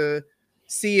to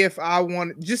see if I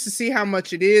want, just to see how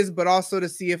much it is, but also to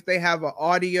see if they have an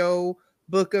audio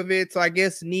book of it. So I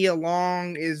guess Nia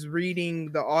Long is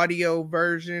reading the audio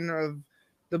version of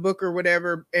the book or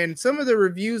whatever. And some of the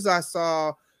reviews I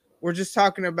saw were just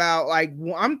talking about, like,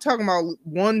 I'm talking about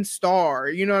 1 star,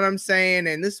 you know what I'm saying?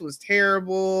 And this was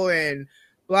terrible and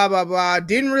blah, blah, blah.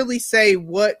 Didn't really say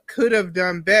what could have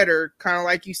done better. Kind of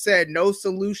like you said, no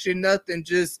solution, nothing,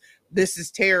 just this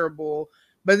is terrible.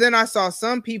 But then I saw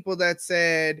some people that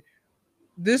said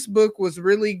this book was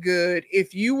really good.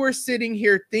 If you were sitting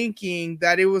here thinking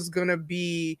that it was going to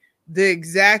be the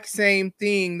exact same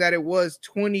thing that it was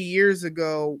 20 years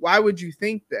ago, why would you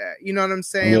think that? You know what I'm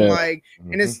saying? Like,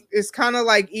 and it's kind of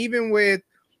like, even with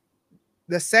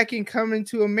The Second Coming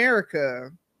to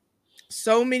America,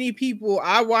 so many people,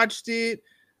 I watched it.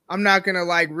 I'm not going to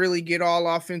like really get all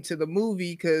off into the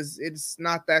movie because it's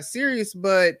not that serious,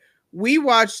 but we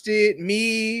watched it,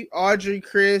 me, Audrey,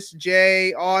 Chris,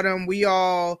 Jay, Autumn, we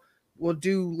all will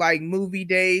do like movie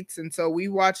dates, and so we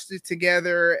watched it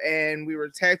together and we were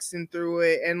texting through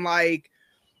it, and like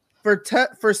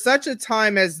for such a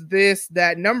time as this,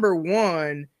 that number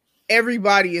one,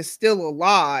 everybody is still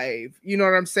alive, you know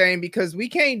what I'm saying? Because we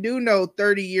can't do no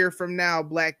 30 year from now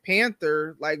Black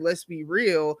Panther, like let's be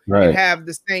real, and have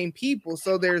the same people.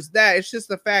 So there's that. It's just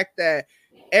the fact that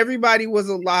everybody was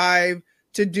alive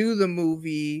to do the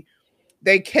movie.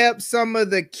 They kept some of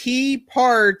the key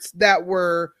parts that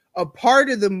were a part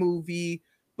of the movie,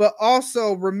 but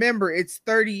also remember it's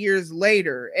 30 years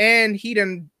later, and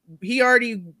he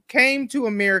already came to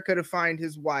America to find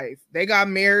his wife. They got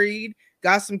married,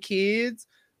 got some kids.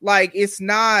 Like it's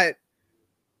not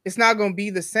going to be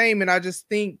the same. And I just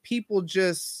think people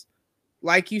just,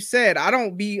 like you said, I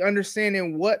don't be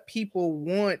understanding what people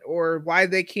want or why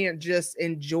they can't just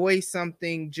enjoy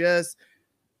something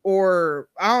or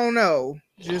I don't know.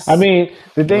 I mean,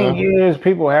 the thing is,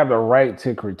 people have the right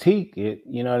to critique it.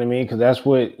 You know what I mean? Because that's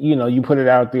what, you put it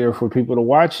out there for people to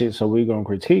watch it. So we're going to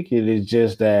critique it. It's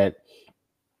just that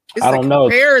it's I don't know.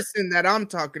 Comparison that I'm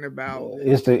talking about.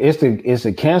 It's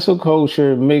the cancel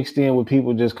culture mixed in with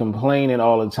people just complaining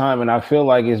all the time. And I feel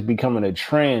like it's becoming a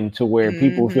trend to where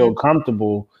people feel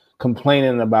comfortable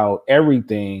complaining about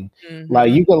everything.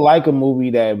 Like you could like a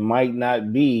movie that might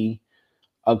not be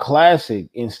a classic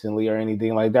instantly or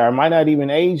anything like that. It might not even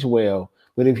age well,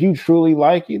 but if you truly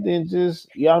like it, then just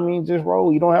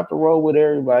roll. You don't have to roll with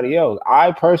everybody else.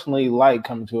 I personally like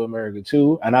Coming to America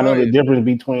too, and I know the difference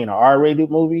between an R-rated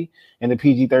movie and a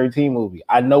PG-13 movie.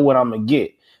 I know what I'm gonna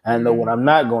get, and I know what I'm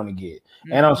not going to get,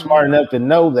 and I'm smart enough to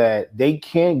know that they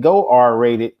can't go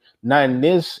R-rated, not in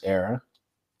this era.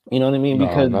 You know what I mean?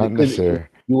 Because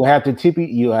you have to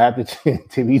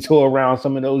tippy toe around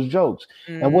some of those jokes.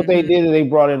 And what they did is they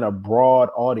brought in a broad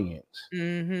audience.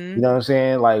 You know what I'm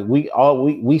saying? Like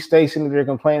we stay sitting there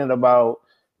complaining about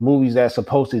movies that's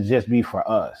supposed to just be for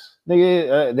us.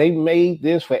 They made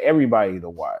this for everybody to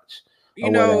watch.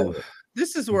 You know,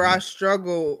 this is where I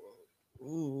struggle.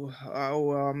 I'm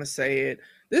gonna say it.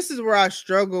 This is where I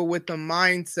struggle with the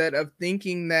mindset of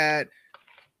thinking that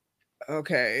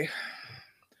Okay,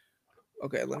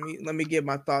 let me get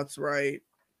my thoughts right.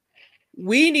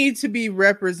 We need to be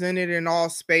represented in all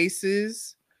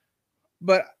spaces,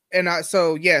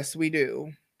 so yes, we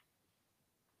do.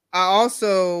 I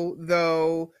also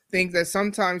though think that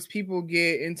sometimes people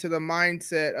get into the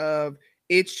mindset of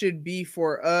it should be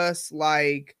for us,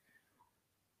 like,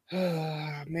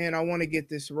 man, I want to get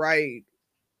this right.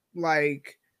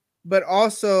 Like, but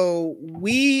also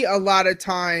we a lot of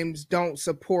times don't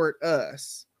support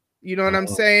us. You know what I'm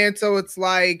saying? So it's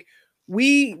like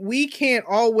we can't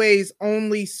always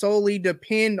only solely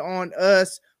depend on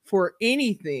us for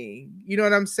anything. You know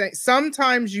what I'm saying?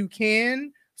 Sometimes you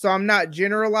can. So I'm not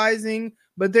generalizing,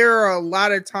 but there are a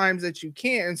lot of times that you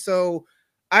can't. And so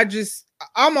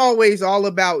I'm always all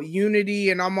about unity,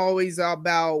 and I'm always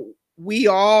about we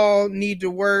all need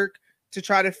to work to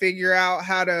try to figure out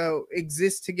how to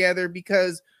exist together,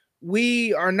 because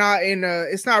we are not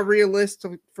it's not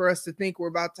realistic for us to think we're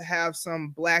about to have some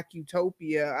Black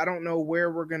utopia. I don't know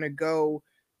where we're going to go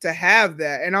to have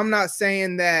that. And I'm not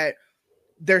saying that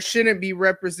there shouldn't be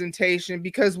representation,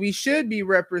 because we should be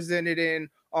represented in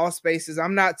all spaces.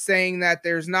 I'm not saying that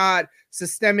there's not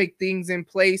systemic things in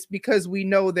place, because we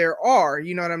know there are,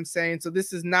 you know what I'm saying? So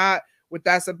this is not what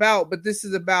that's about, but this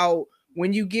is about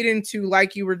when you get into,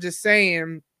 like you were just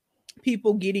saying,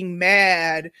 people getting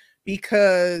mad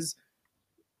because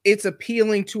it's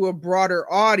appealing to a broader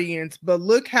audience. But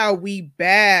look how we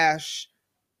bash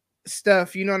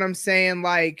stuff, you know what I'm saying?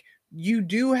 Like, you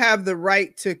do have the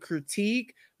right to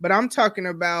critique, but I'm talking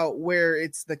about where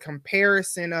it's the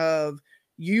comparison of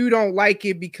you don't like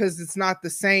it because it's not the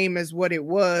same as what it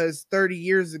was 30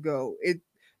 years ago.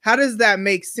 How does that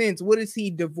make sense? What is he,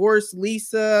 divorced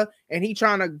Lisa and he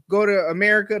trying to go to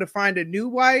America to find a new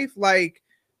wife? Like,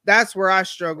 that's where I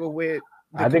struggle with.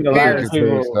 I think a lot of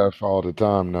people stuff all the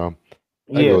time now.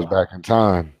 That goes back in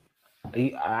time.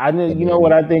 You know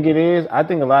what I think it is? I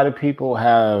think a lot of people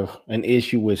have an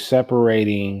issue with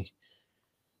separating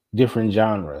different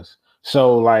genres.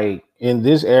 So like in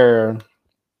this era,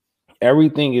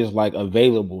 everything is like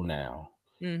available now.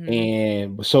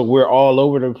 And so we're all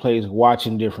over the place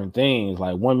watching different things.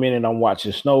 Like 1 minute I'm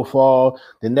watching Snowfall,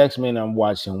 the next minute I'm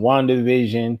watching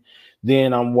WandaVision,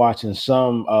 then I'm watching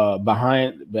some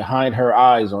Behind Her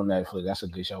Eyes on Netflix. That's a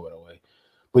good show, by the way.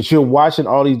 But you're watching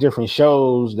all these different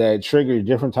shows that trigger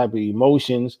different type of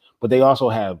emotions, but they also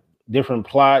have different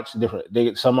plots.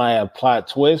 Some might have plot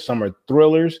twists, some are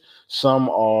thrillers, some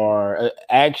are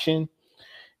action,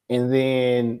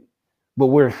 but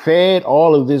we're fed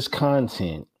all of this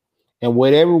content, And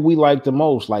whatever we like the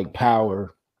most, like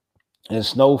Power and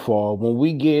Snowfall, when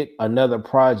we get another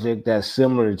project that's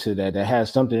similar to that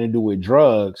has something to do with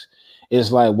drugs,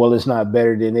 it's like, well, it's not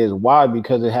better than this. Why?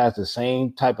 Because it has the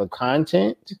same type of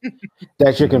content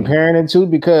that you're comparing it to.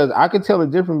 Because I could tell the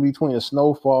difference between a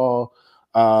Snowfall,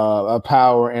 a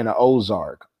Power, and an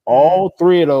Ozark. All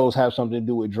three of those have something to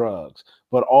do with drugs,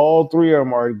 but all three of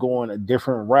them are going a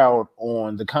different route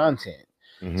on the content.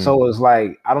 So it's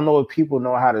like, I don't know if people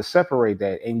know how to separate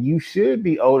that. And you should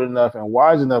be old enough and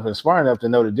wise enough and smart enough to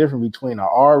know the difference between an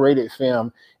R-rated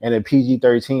film and a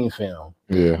PG-13 film.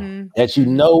 Yeah. That you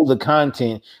know the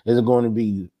content is going to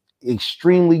be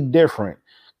extremely different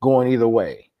going either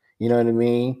way. You know what I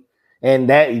mean? And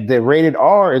that the rated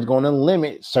R is going to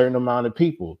limit certain amount of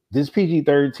people. This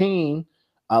PG-13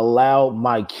 allowed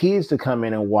my kids to come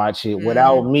in and watch it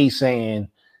without me saying,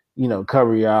 you know,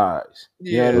 cover your eyes,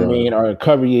 you know what I mean? Or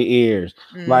cover your ears.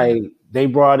 Like, they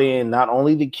brought in not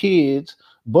only the kids,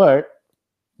 but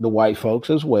the white folks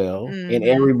as well, and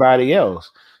everybody else.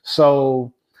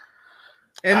 So,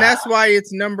 and that's why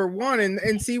it's number one.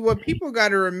 And see, what people got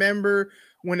to remember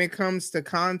when it comes to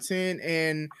content,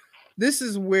 and this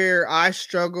is where I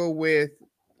struggle with,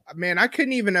 man, I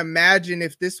couldn't even imagine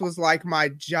if this was like my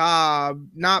job,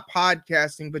 not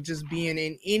podcasting, but just being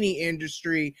in any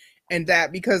industry. And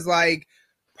that, because like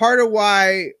part of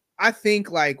why I think,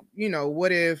 like, you know,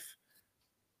 what if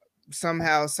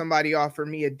somehow somebody offered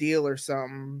me a deal or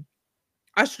something?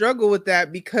 I struggle with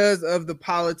that because of the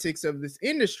politics of this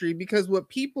industry. Because what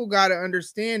people got to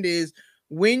understand is,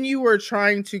 when you are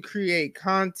trying to create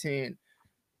content,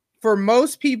 for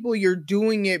most people, you're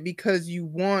doing it because you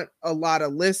want a lot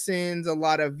of listens, a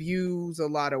lot of views, a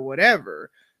lot of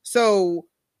whatever. So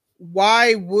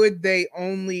why would they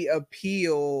only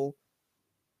appeal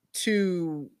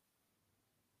to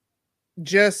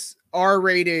just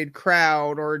R-rated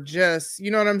crowd, or just,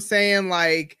 you know what I'm saying?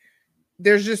 Like,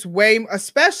 there's just way,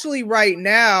 especially right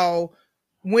now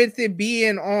with it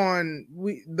being on,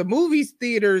 the movies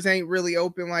theaters ain't really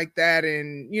open like that,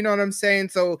 and you know what I'm saying?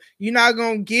 So you're not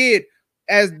gonna get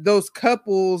as those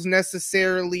couples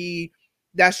necessarily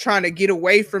that's trying to get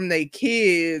away from their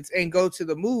kids and go to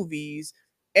the movies.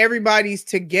 Everybody's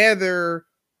together,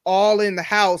 all in the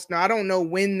house. Now, I don't know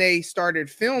when they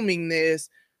started filming this,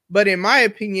 but in my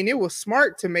opinion, it was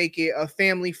smart to make it a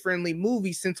family-friendly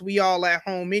movie, since we all at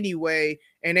home anyway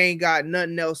and ain't got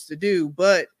nothing else to do.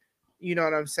 But you know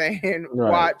what I'm saying?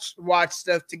 Right. Watch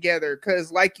stuff together.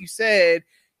 Because like you said,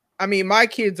 I mean, my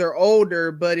kids are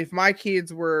older, but if my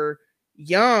kids were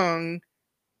young,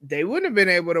 they wouldn't have been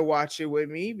able to watch it with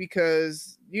me.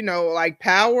 Because, you know, like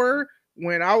Power,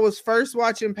 when I was first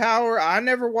watching Power, I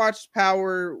never watched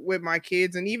Power with my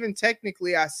kids. And even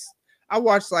technically, I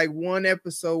watched like one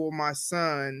episode with my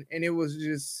son, and it was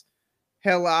just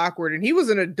hella awkward. And he was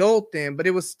an adult then, but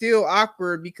it was still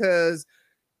awkward because,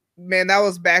 man, that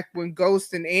was back when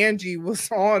Ghost and Angie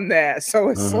was on that. So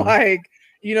it's like,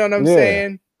 you know what I'm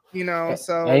saying? You know,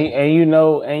 so and you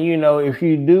know, if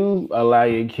you do allow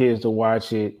your kids to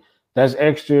watch it, that's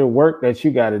extra work that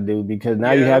you got to do, because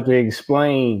now you have to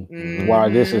explain why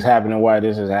this is happening,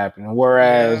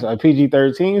 Whereas a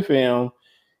PG-13 film,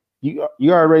 you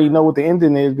already know what the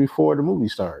ending is before the movie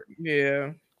starts.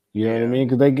 Yeah. You know what I mean?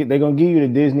 Because they're gonna give you the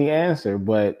Disney answer.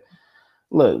 But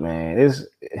look, man,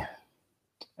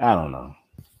 I don't know.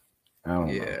 I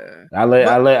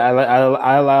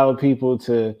allow people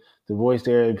to voice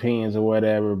their opinions or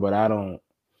whatever, but I don't.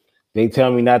 They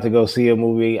tell me not to go see a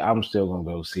movie, I'm still gonna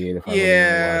go see it if I really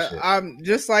want to watch it. I'm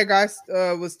just like I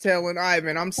was telling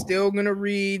Ivan, I'm still gonna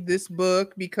read this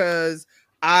book because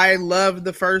I love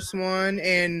the first one,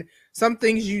 and some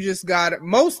things you just got.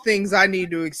 Most things I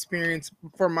need to experience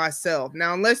for myself.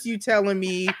 Now, unless you telling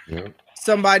me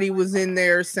somebody was in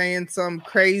there saying some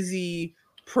crazy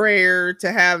prayer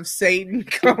to have Satan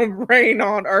come rain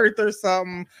on earth or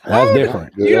something, that's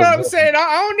different. You know what I'm saying? I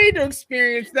don't need to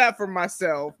experience that for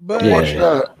myself. But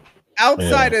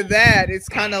outside of that, it's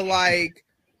kind of like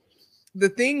the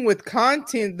thing with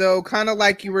content, though, kind of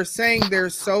like you were saying,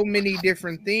 there's so many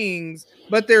different things,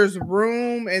 but there's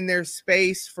room and there's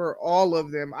space for all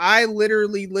of them. I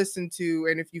literally listen to,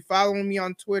 and if you follow me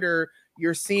on Twitter,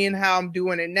 you're seeing how I'm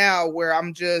doing it now, where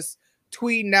I'm just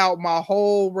tweeting out my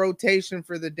whole rotation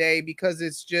for the day, because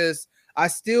it's just, I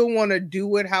still want to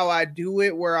do it how I do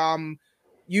it, where I'm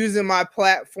using my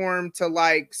platform to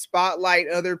like spotlight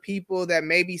other people that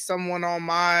maybe someone on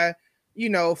my, you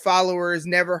know, followers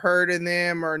never heard of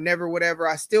them or never whatever.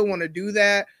 I still want to do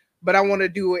that, but I want to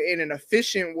do it in an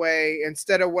efficient way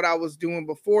instead of what I was doing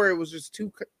before. It was just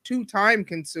too time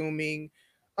consuming.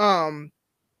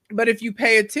 But if you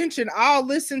pay attention, I'll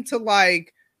listen to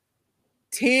like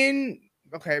 10,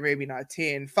 okay, maybe not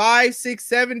 10, 5, 6,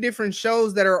 7 different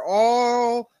shows that are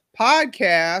all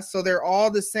podcasts. So they're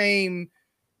all the same,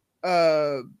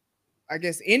 I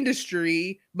guess,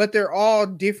 industry, but they're all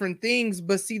different things.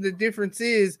 But see, the difference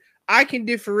is I can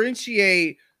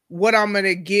differentiate what I'm going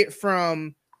to get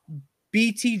from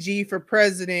BTG for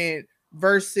President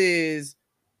versus,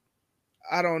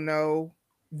 I don't know,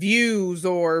 Views,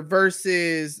 or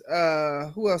versus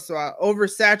who else? So I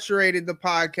oversaturated the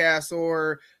podcast,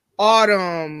 or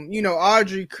Autumn,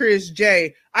 Audrey, Chris,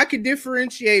 Jay. I could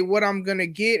differentiate what I'm gonna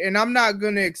get, and I'm not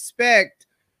gonna expect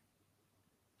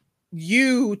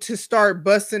you to start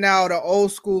busting out an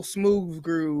old school smooth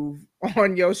groove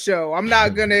on your show. I'm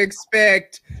not gonna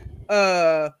expect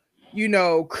Chris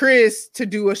to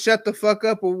do a shut the fuck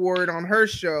up award on her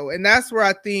show. And that's where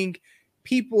I think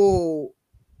people,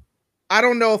 I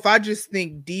don't know if I just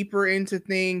think deeper into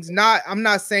things. I'm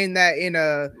not saying that in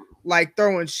a like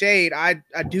throwing shade. I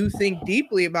do think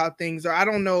deeply about things, or I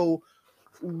don't know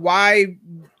why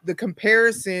the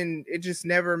comparison, it just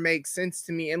never makes sense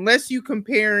to me unless you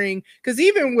comparing, because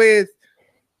even with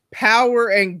Power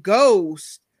and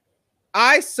Ghost,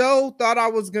 I so thought I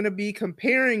was going to be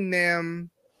comparing them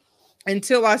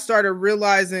until I started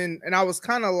realizing, and I was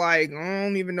kind of like, I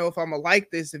don't even know if I'm gonna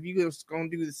like this if you just gonna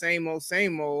do the same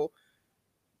old.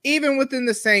 Even within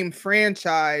the same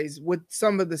franchise with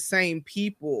some of the same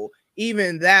people,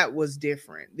 even that was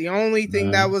different. The only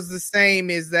thing that was the same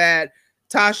is that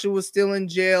Tasha was still in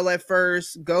jail at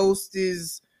first. Ghost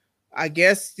is, I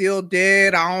guess, still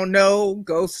dead. I don't know.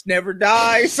 Ghost never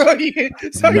dies. So you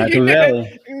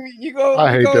go.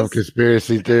 I hate them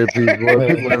conspiracy theory people.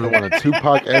 People ever want to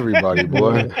Tupac everybody,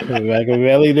 boy.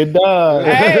 Machiavelli the dog.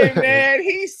 Hey man,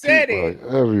 he said it.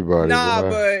 Everybody. Nah, boy.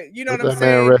 But you know Let what I'm that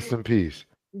saying. Man, rest in peace.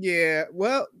 Yeah,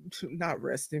 well, not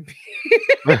rest in peace.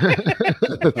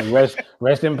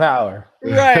 rest in power.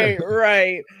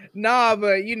 Right. Nah,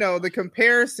 but the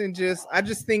comparison I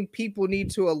just think people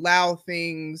need to allow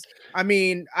things. I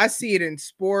mean, I see it in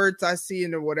sports, I see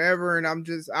it in whatever, and I don't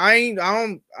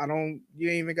you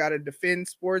ain't even gotta defend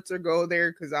sports or go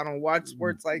there because I don't watch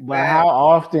sports like but that. How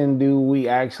often do we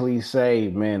actually say,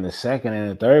 man, the second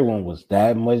and the third one was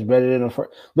that much better than the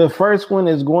first? The first one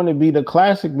is going to be the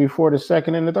classic before the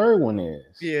second and the third one is.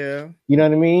 Yeah. You know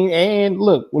what I mean? And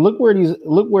look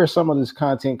where some of this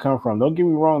content come from. Don't get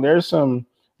me wrong, there's some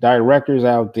directors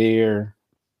out there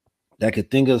that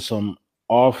could think of some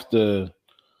off the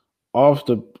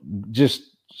just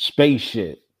space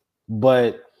shit,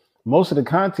 but most of the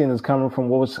content is coming from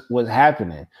what's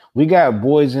happening. We got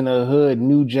Boys in the Hood,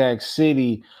 New Jack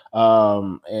City,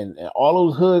 and all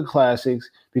those hood classics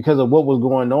because of what was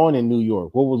going on in New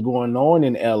York, what was going on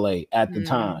in LA at the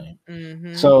time.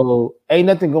 Mm-hmm. So ain't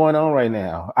nothing going on right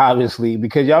now, obviously,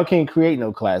 because y'all can't create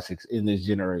no classics in this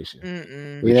generation.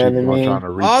 You know what I mean?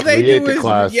 All they do is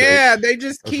they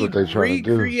just keep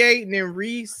recreating and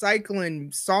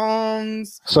recycling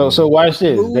songs. So watch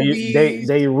this.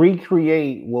 They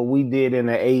recreate what we did in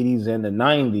the 80s and the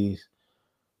 90s,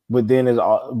 but then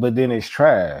it's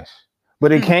trash.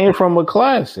 But it came from a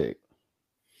classic.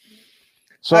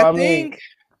 So I think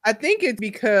it's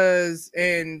because,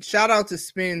 and shout out to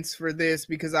Spence for this,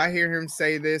 because I hear him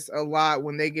say this a lot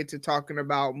when they get to talking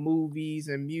about movies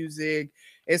and music.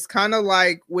 It's kind of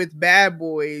like with Bad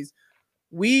Boys.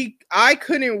 I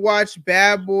couldn't watch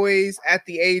Bad Boys at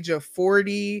the age of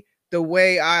 40 the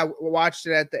way I watched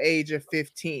it at the age of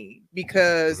 15,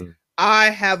 because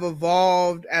I have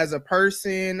evolved as a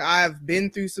person. I've been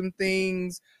through some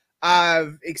things.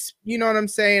 You know what I'm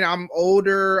saying? I'm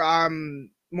older.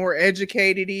 I'm more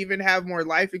educated, even have more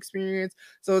life experience.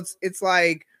 So it's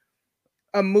like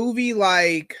a movie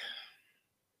like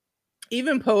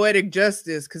even Poetic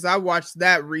Justice, because I watched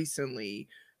that recently.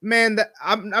 Man,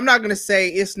 I'm not going to say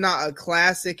it's not a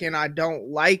classic and I don't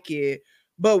like it,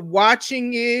 but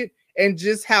watching it and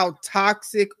just how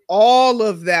toxic all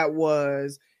of that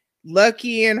was,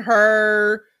 Lucky and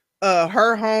her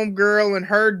homegirl and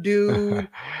her dude,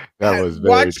 that was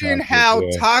watching how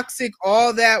toxic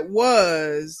all that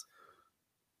was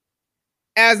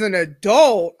as an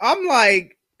adult, I'm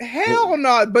like, hell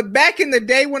no. But back in the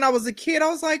day when I was a kid, I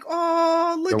was like,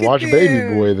 oh, look at watch them.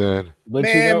 Baby Boy then. But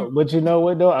you know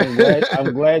what though?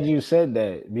 I'm glad you said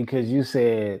that, because you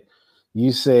said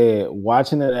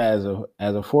watching it as a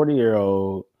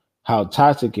 40-year-old how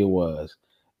toxic it was.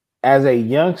 As a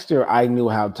youngster, I knew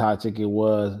how toxic it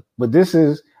was, but this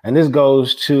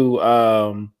goes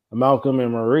to Malcolm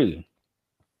and Marie.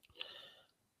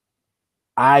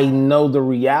 I know the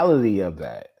reality of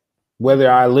that, whether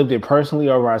I lived it personally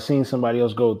or I seen somebody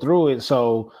else go through it.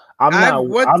 So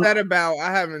what's that about?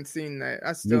 I haven't seen that.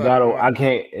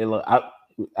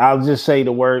 I'll just say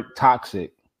the word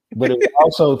toxic, but it was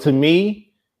also, to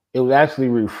me, it was actually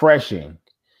refreshing.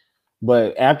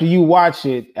 But after you watch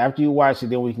it,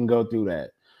 then we can go through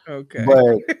that. Okay.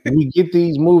 But we get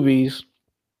these movies,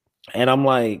 and I'm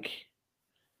like,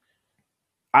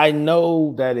 I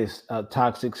know that it's a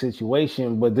toxic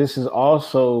situation, but this is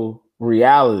also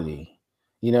reality.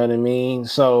 You know what I mean?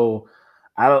 So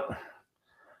I don't.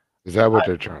 Is that what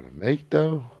they're trying to make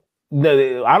though?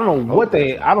 I don't know what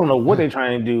they're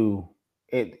trying to do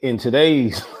in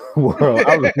today's world.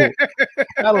 I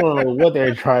don't know what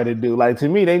they're trying to do. Like, to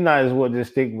me, they might as well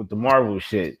just stick with the Marvel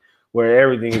shit where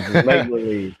everything is just make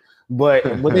believe. But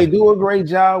they do a great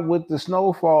job with the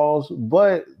Snowfalls.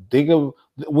 But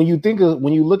when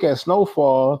you look at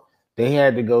Snowfall, they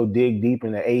had to go dig deep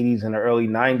in the 80s and the early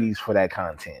 90s for that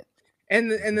content. And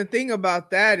the thing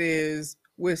about that is,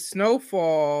 with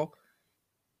Snowfall,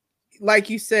 like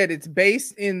you said, it's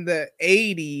based in the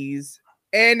 80s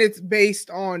and it's based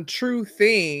on true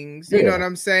things. You know what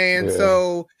I'm saying? Yeah.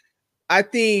 So I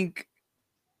think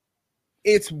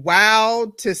it's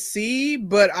wild to see,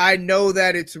 but I know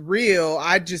that it's real.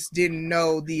 I just didn't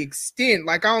know the extent.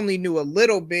 Like, I only knew a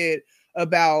little bit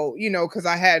about, because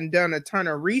I hadn't done a ton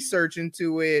of research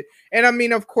into it. And I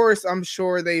mean, of course, I'm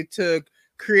sure they took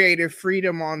creative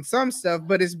freedom on some stuff,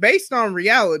 but it's based on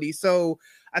reality. So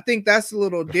I think that's a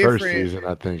little different. First season,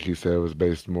 I think he said, was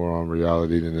based more on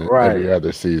reality than every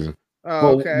other season.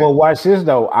 Oh, okay. But watch this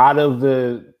though. Out of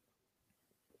the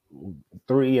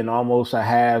 3 and almost a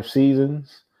half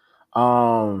seasons,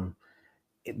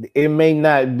 it may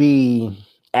not be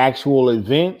actual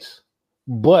events,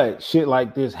 but shit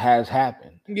like this has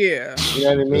happened. Yeah, you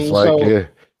know what I mean. It's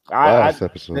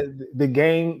like, the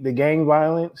gang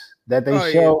violence that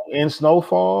they show in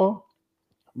Snowfall,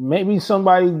 maybe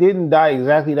somebody didn't die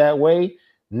exactly that way.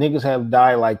 Niggas have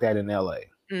died like that in LA.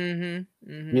 Mm-hmm.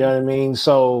 You know what I mean?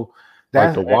 So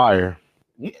that's like The Wire.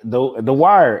 The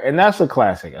Wire, and that's a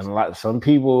classic. And some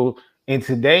people in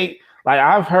today, like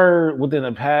I've heard within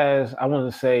the past, I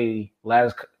want to say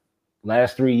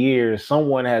last 3 years,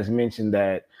 someone has mentioned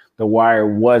that The Wire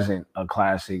wasn't a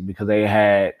classic because they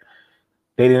had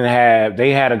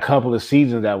a couple of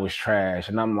seasons that was trash,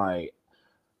 and I'm like,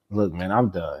 look, man, I'm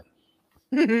done.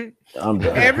 I'm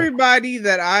done. Everybody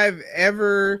that I've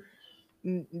ever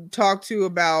talked to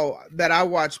about that I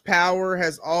watch Power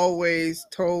has always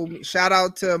told me, shout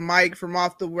out to Mike from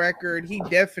Off the Record, he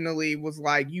definitely was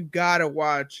like, you gotta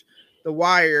watch The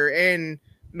Wire, and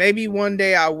maybe one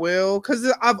day I will, because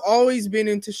I've always been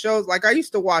into shows. Like, I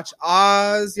used to watch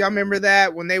Oz. Y'all remember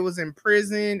that when they was in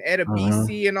prison, Etta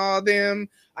BC and all them.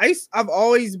 I've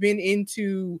always been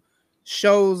into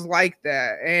shows like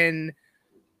that.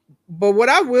 But what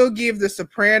I will give The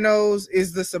Sopranos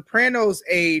is The Sopranos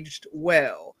aged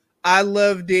well. I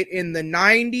loved it in the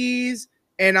 90s,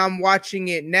 and I'm watching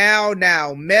it now.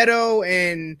 Now, Meadow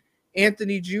and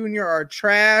Anthony Jr. are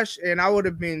trash, and I would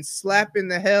have been slapping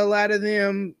the hell out of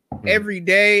them every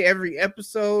day, every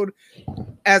episode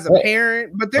as a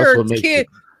parent. But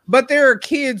there are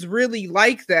kids really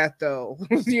like that though.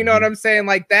 You know what I'm saying?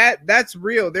 Like that's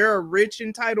real. There are rich,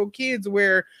 entitled kids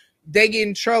where they get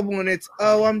in trouble and it's,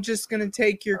 oh, I'm just gonna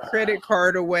take your credit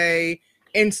card away,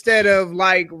 instead of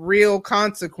like real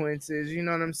consequences. You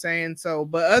know what I'm saying? So,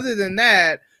 but other than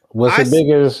that, What's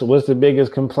the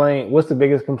biggest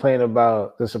complaint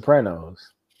about The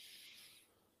Sopranos?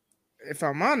 If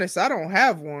I'm honest, I don't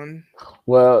have one.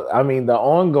 Well, I mean, the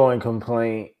ongoing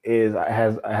complaint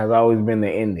has always been the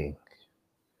ending.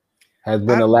 Has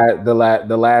been the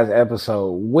last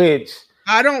episode, which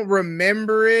I don't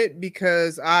remember it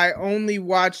because I only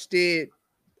watched it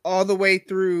all the way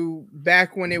through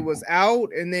back when it was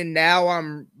out, and then now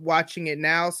I'm watching it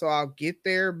now, so I'll get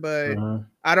there, but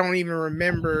I don't even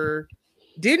remember.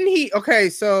 Didn't he? Okay,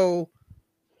 so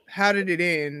how did it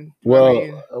end?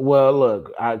 Well, look,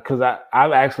 because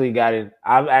I've actually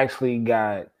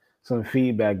got some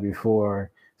feedback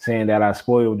before saying that I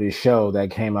spoiled this show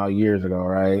that came out years ago,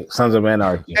 right? Sons of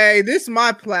Anarchy. Hey, this is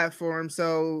my platform,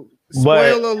 so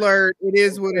spoiler alert, it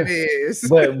is what it is.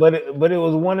 But it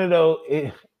was one of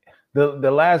those.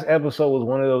 The last episode was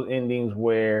one of those endings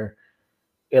where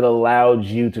it allowed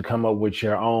you to come up with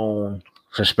your own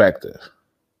perspective.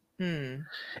 And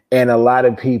a lot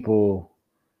of people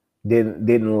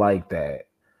didn't like that.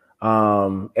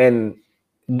 And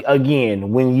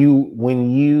again, when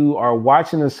you are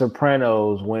watching The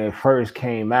Sopranos when it first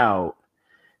came out,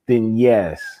 then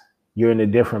yes, you're in a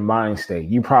different mind state.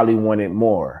 You probably wanted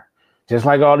more. Just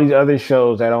like all these other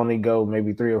shows that only go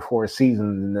maybe 3 or 4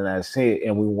 seasons and then that's it,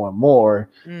 and we want more,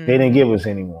 they didn't give us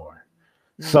any more.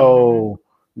 So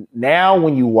now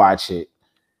when you watch it,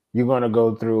 you're going to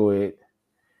go through it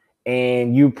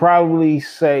and you probably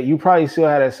still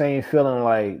had that same feeling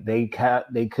like they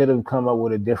could have come up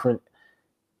with a different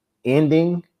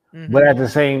ending, but at the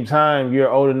same time,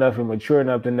 you're old enough and mature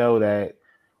enough to know that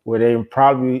where they're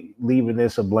probably leaving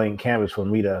this a blank canvas for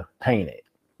me to paint it.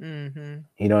 You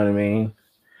know what I mean?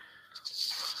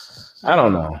 I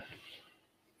don't know.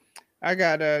 I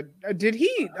got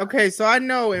okay, so I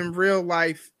know in real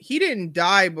life he didn't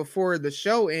die before the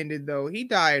show ended though. He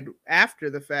died after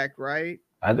the fact, right?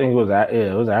 I think it was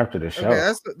after the show.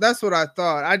 Okay, that's what I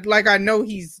thought. I know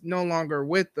he's no longer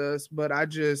with us, but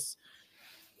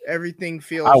everything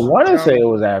feels. I want to say it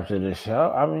was after the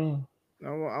show. I mean,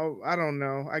 I don't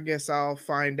know. I guess I'll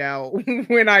find out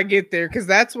when I get there, because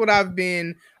that's what I've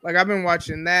been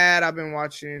watching that. I've been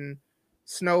watching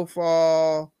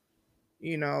Snowfall.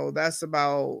 You know, that's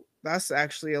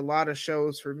actually a lot of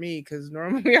shows for me, because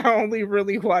normally I only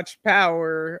really watch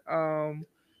Power.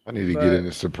 I need to get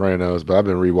into Sopranos, but I've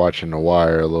been rewatching The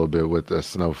Wire a little bit with the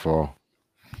Snowfall.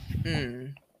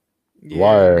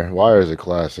 Yeah. Wire is a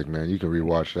classic, man. You can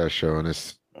rewatch that show, and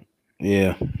it's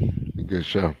a good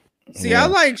show. See, I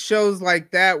like shows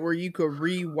like that where you could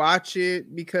rewatch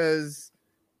it, because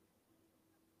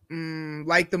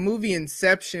like the movie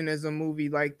Inception is a movie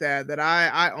like that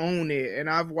I own it, and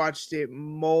I've watched it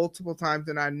multiple times,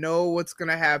 and I know what's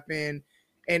gonna happen,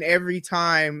 and every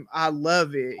time I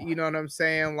love it. You know what I'm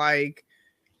saying? Like,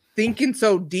 thinking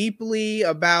so deeply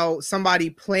about somebody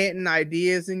planting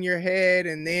ideas in your head,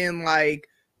 and then like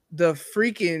the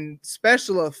freaking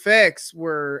special effects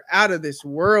were out of this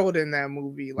world in that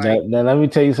movie. Like, now let me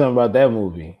tell you something about that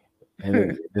movie.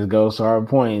 And this goes to our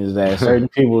point, is that certain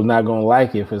people are not going to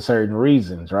like it for certain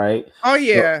reasons, right? Oh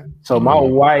yeah. So my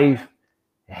wife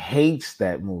hates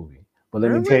that movie, but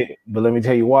let me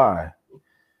tell you why.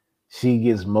 She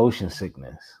gets motion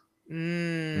sickness.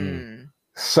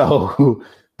 So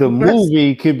the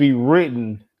movie could be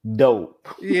written dope.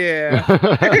 Yeah.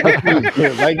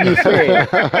 Like you said,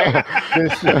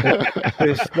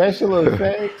 the special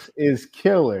effects is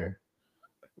killer,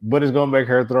 but it's gonna make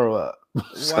her throw up.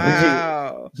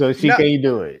 Wow. So she can't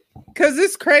do it. Because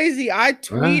it's crazy. I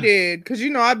tweeted, because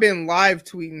I've been live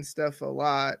tweeting stuff a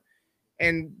lot,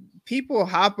 and people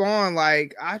hop on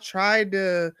like, I tried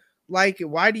to like it.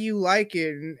 Why do you like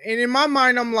it? And in my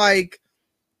mind, I'm like,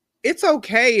 it's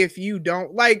okay if you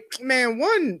don't like.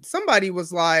 Man, somebody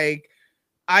was like,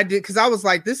 I did, because I was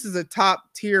like, this is a top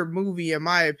tier movie in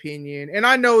my opinion, and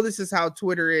I know this is how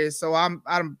Twitter is, so I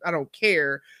don't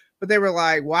care. But they were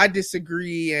like, well, I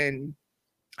disagree, and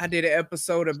I did an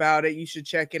episode about it. You should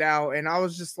check it out. And I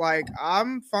was just like,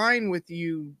 I'm fine with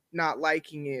you not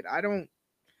liking it. I don't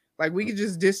like, we could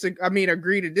just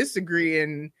agree to disagree,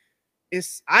 and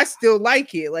I still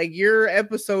like it. Like, your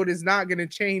episode is not going to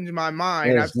change my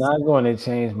mind. It's not going to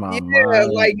change my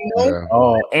mind. Like,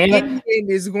 and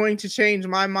is going to change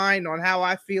my mind on how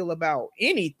I feel about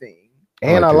anything.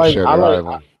 And I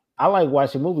like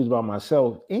watching movies by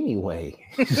myself anyway.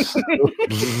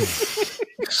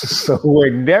 So we're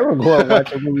never going to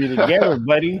watch a movie together,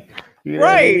 buddy. You know right.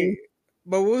 What I mean?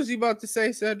 But what was you about to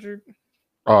say, Cedric?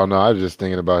 Oh no, I was just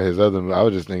thinking about I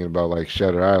was just thinking about like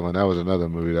Shutter Island. That was another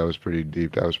movie that was pretty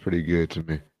deep. That was pretty good to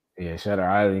me. Yeah, Shutter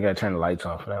Island. You gotta turn the lights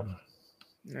off for that one.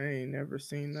 I ain't never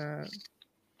seen that.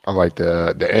 I like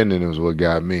the ending was what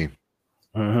got me.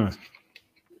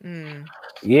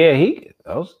 Yeah,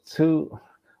 those two.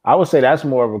 I would say that's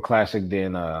more of a classic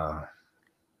than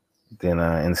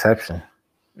Inception.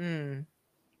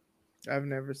 I've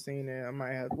never seen it. I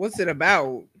might have. What's it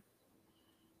about?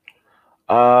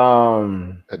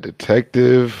 A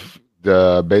detective,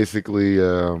 basically,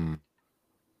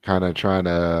 kind of trying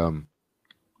to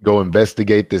go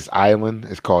investigate this island.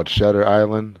 It's called Shutter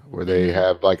Island, where they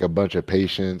have like a bunch of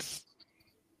patients.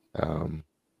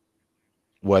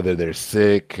 Whether they're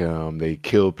sick, they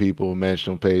kill people,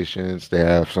 mental patients, they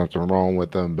have something wrong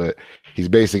with them. But he's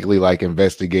basically like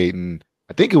investigating.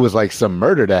 I think it was like some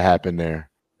murder that happened there,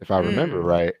 if I remember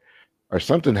right, or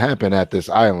something happened at this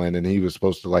island, and he was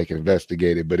supposed to like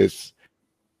investigate it. But it's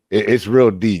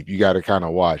real deep. You got to kind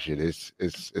of watch it.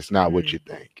 It's not what you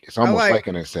think. It's almost like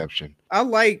an Inception. I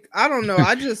don't know.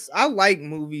 I like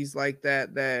movies like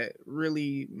that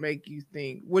really make you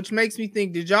think, which makes me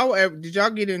think, did y'all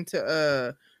get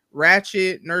into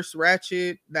Nurse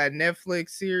Ratched, that Netflix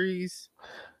series?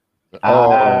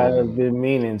 I've been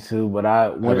meaning to,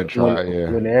 but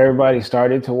when everybody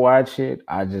started to watch it,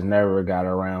 I just never got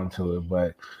around to it.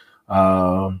 But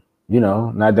not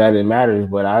that it matters,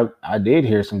 but I did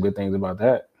hear some good things about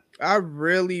that. I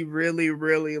really, really,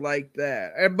 really like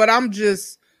that. But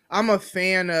I'm a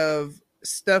fan of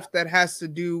stuff that has to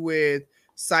do with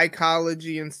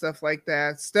psychology and stuff like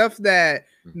that. Stuff that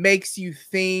makes you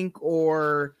think,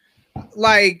 or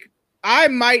like I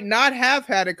might not have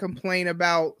had a complaint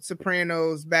about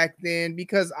Sopranos back then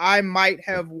because I might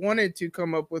have wanted to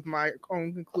come up with my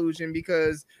own conclusion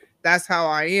because that's how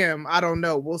I am. I don't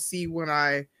know. We'll see when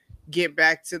I get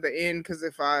back to the end, because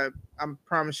if I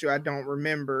promise you I don't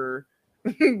remember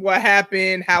what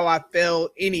happened, how I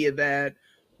felt, any of that.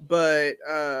 But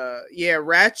yeah,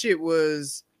 Ratchet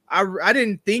was I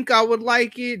didn't think I would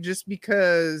like it just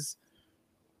because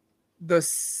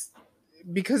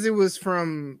it was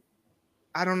from,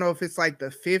 I don't know if it's like the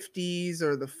 50s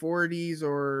or the 40s,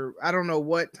 or I don't know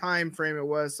what time frame it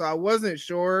was. So I wasn't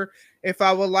sure if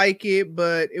I would like it,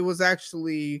 but it was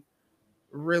actually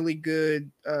really good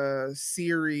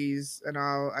series. And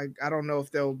I don't know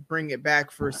if they'll bring it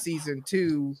back for season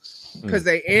 2, because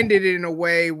they ended it in a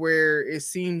way where it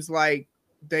seems like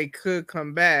they could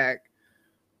come back.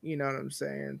 You know what I'm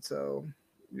saying? So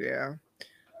yeah.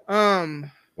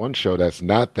 One show that's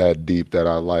not that deep that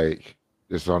I like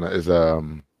is what's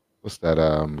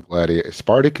that Gladiator,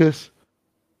 Spartacus?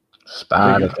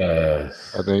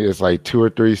 Spartacus. I think it's like 2 or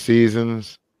 3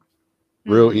 seasons.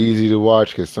 Real easy to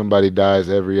watch because somebody dies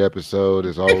every episode.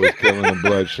 It's always killing and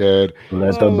bloodshed.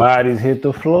 Let the bodies hit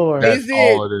the floor. That's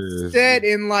all it is. Set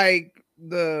in like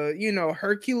the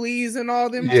Hercules and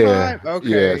all them time?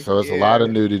 Okay. Yeah, so it's a lot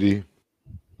of nudity,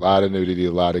 a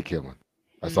lot of killing.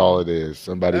 That's all it is.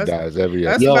 Somebody dies every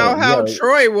episode. That's about how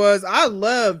Troy was. I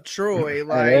love Troy.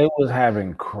 Like, they was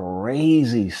having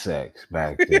crazy sex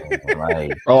back then.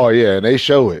 Like, oh yeah, and they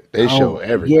show it. They show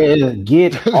everything. Yeah,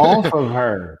 get off of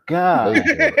her. God.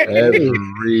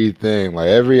 Everything. Like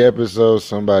every episode,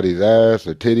 somebody's ass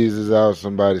or titties is out,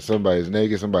 somebody's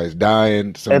naked, somebody's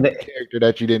dying, some character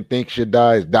that you didn't think should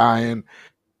die is dying.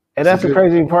 And that's the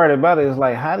crazy part about it, is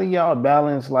like, how do y'all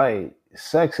balance like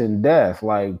sex and death?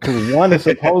 Like, because one is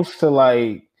supposed to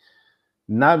like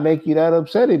not make you that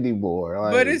upset anymore.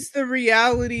 Like, but it's the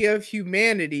reality of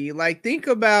humanity. Like, think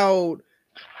about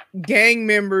gang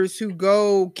members who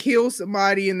go kill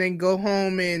somebody and then go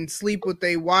home and sleep with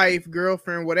their wife,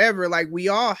 girlfriend, whatever. Like, we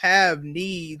all have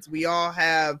needs, we all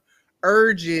have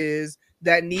urges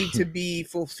that need to be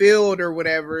fulfilled or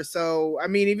whatever. So I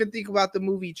mean, even think about the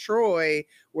movie Troy,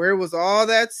 where it was all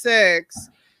that sex.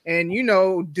 And,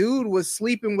 dude was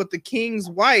sleeping with the king's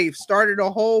wife, started a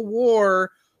whole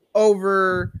war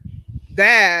over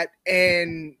that.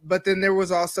 But then there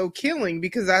was also killing,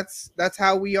 because that's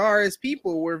how we are as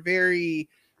people. We're very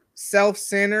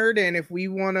self-centered. And if we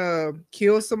want to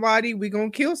kill somebody, we're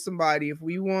going to kill somebody. If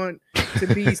we want to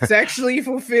be sexually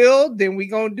fulfilled, then we're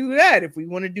going to do that. If we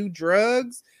want to do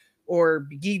drugs or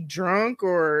get drunk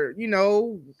or,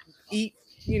 eat,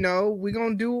 we're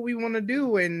going to do what we want to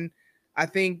do. And I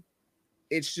think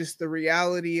it's just the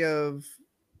reality of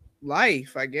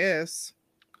life, I guess.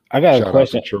 I got a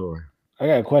question. I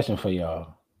got a question for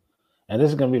y'all. And this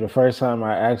is going to be the first time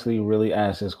I actually really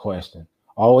asked this question.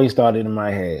 Always thought it in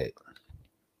my head.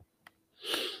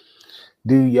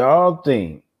 Do y'all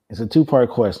think, it's a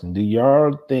 2-part question, do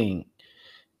y'all think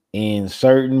in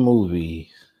certain movies,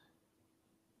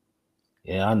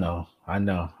 yeah, I know,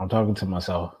 I'm talking to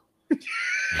myself.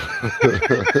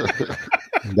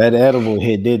 That edible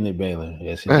hit, didn't it, Baylor?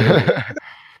 Yes, it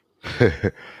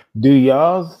did. Do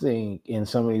y'all think in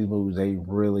some of these movies they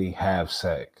really have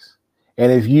sex?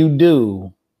 And if you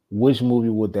do, which movie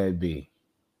would that be?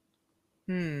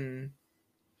 I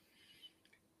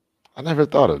never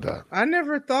thought of that.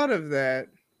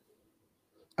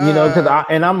 Because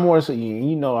I'm more so,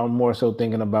 I'm more so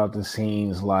thinking about the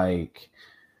scenes like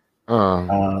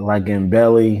in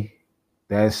Belly.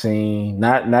 That scene,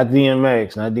 not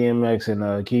DMX and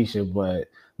Keisha, but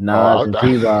Nas and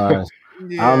T-Boz.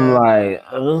 Yeah. I'm like,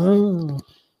 I don't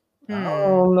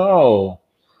know.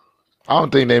 I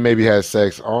don't think they maybe had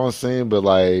sex on scene, but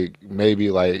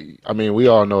maybe we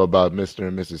all know about Mr.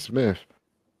 and Mrs. Smith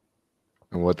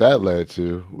and what that led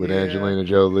to with Angelina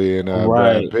Jolie and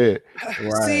Brad Pitt.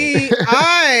 Right. See,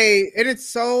 and it's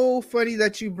so funny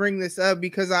that you bring this up,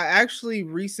 because I actually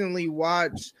recently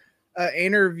watched an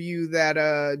interview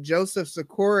that Joseph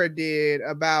Sikora did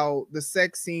about the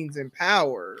sex scenes in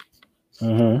Power.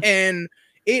 And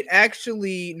it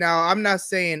actually, now I'm not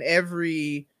saying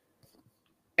every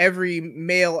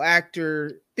male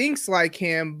actor thinks like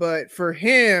him, but for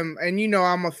him, and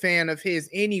I'm a fan of his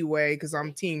anyway because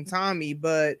I'm Team Tommy,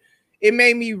 but it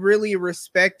made me really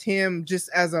respect him just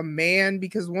as a man,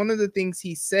 because one of the things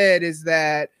he said is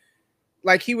that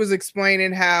like he was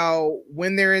explaining how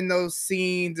when they're in those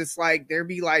scenes, it's like there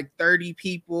be like 30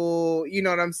 people, you know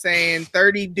what I'm saying?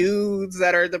 30 dudes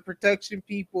that are the production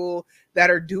people that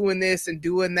are doing this and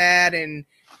doing that. And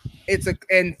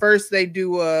and first they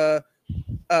do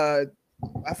I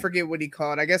forget what he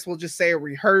called. I guess we'll just say a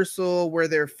rehearsal where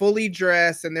they're fully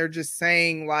dressed and they're just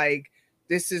saying like,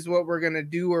 this is what we're going to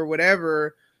do or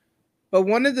whatever. But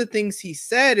one of the things he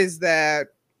said is that,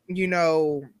 you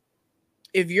know,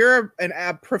 if you're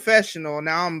a professional,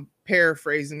 now I'm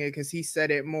paraphrasing it because he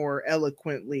said it more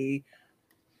eloquently.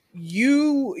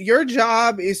 Your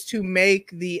job is to make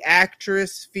the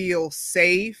actress feel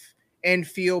safe and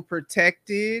feel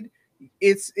protected.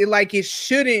 It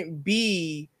shouldn't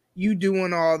be you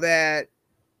doing all that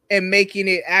and making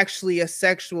it actually a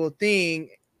sexual thing.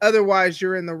 Otherwise,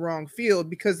 you're in the wrong field.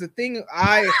 Because the thing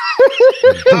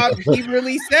he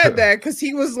really said that because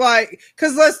he was like,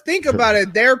 because let's think about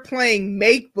it. They're playing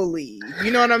make believe. You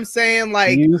know what I'm saying?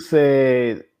 Like you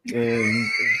said, and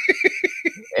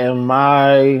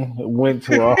I went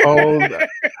to a whole.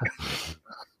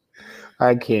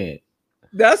 I can't.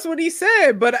 That's what he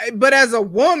said. But as a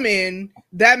woman,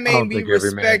 that made me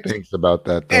respect. Thinks about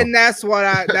that, though. And that's what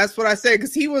I said,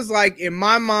 because he was like, in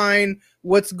my mind,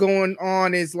 what's going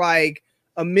on is like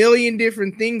a million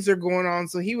different things are going on.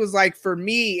 So he was like, for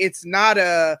me, it's not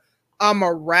I'm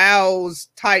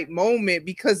aroused type moment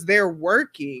because they're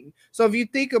working. So if you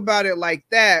think about it like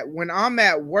that, when I'm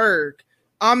at work,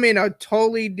 I'm in a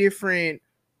totally different,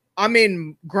 I'm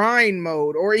in grind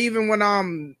mode, or even when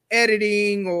I'm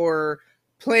editing or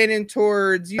planning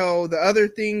towards, you know, the other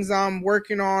things I'm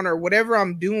working on or whatever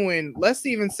I'm doing, let's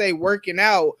even say working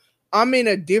out, I'm in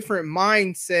a different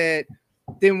mindset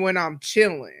than when I'm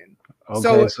chilling.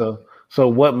 Okay, so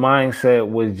what mindset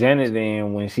was Janet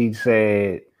in when she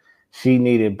said she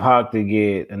needed Pac to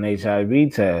get an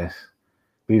HIV test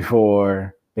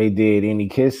before they did any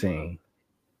kissing?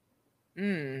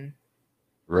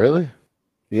 Really?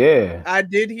 Yeah. I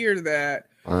did hear that.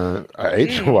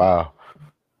 Wow.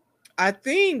 I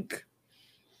think,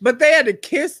 but they had to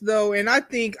kiss though, and I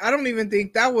don't even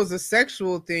think that was a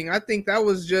sexual thing. I think that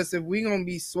was just, if we gonna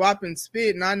be swapping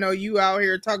spit, and I know you out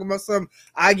here talking about something,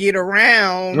 I get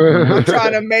around. I'm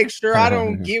trying to make sure I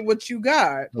don't get what you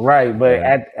got. Right, but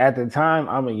at the time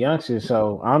I'm a youngster,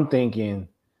 so I'm thinking,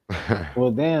 well,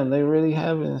 damn, they really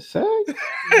having sex?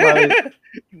 Like,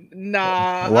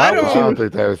 nah, I don't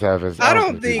think that was happening.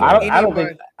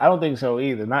 I don't think so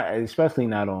either. Especially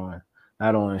not on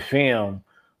film.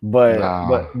 But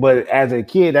as a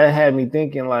kid, that had me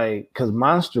thinking, like, because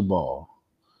Monster Ball.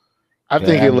 I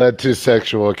think it led to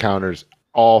sexual encounters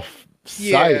off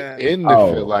site in the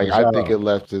film. Like, I think it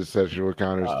led to sexual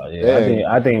encounters.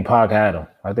 I think Pac had him.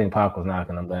 I think Pac was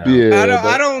knocking them down. Yeah,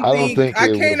 I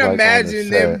can't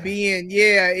imagine them being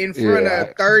in front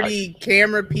of 30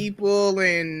 camera people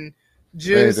and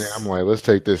just. I'm like, let's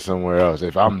take this somewhere else.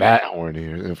 If I'm that horny,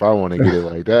 if I want to get it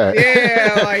like that,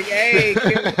 like,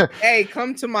 hey,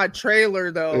 come to my trailer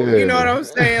though. You know what I'm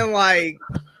saying? Like,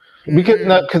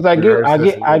 because I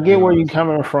get where you're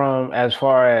coming from as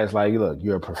far as like, look,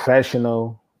 you're a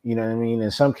professional. You know what I mean?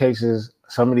 In some cases,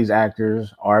 some of these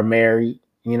actors are married.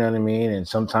 You know what I mean? And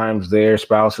sometimes their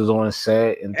spouse is on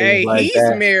set and things like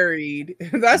that. He's married.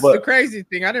 That's the crazy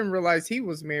thing. I didn't realize he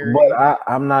was married. But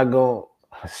I'm not gonna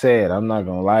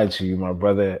lie to you, my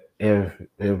brother. If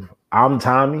I'm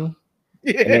Tommy,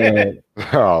 and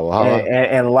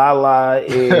Lala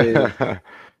is,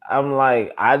 I'm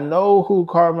like, I know who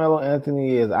Carmelo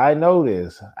Anthony is. I know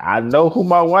this. I know who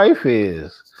my wife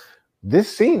is.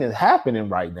 This scene is happening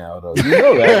right now, though. You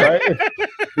know that, right?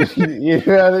 You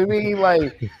know what I mean?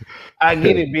 Like, I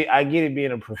get it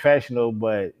being a professional,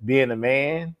 but being a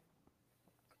man,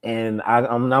 and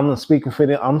I'm speaking for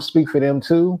them. I'm speaking for them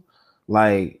too.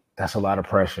 Like, that's a lot of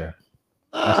pressure.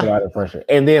 That's a lot of pressure.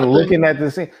 And then looking at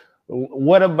the scene,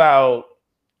 what about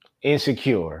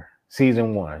Insecure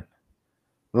season 1?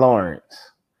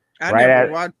 Lawrence. I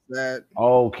never watched that.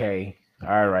 Okay.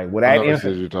 All right. Well, I know what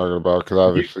you're talking about, because I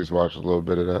obviously watched a little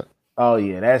bit of that. Oh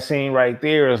yeah, that scene right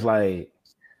there is like,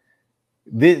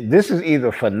 this is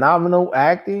either phenomenal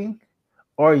acting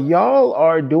or y'all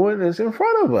are doing this in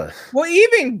front of us. Well,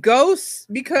 even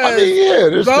Ghost, because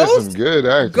there's some good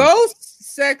acting.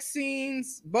 Ghost sex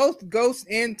scenes, both Ghost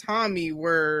and Tommy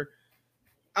were,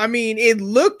 it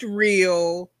looked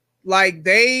real. Like,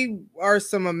 they are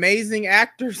some amazing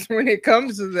actors when it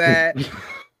comes to that.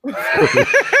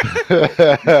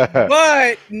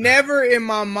 But never in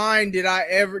my mind did I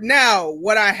ever. Now,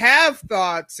 what I have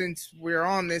thought, since we're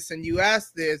on this and you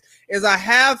asked this, is I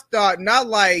have thought, not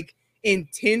like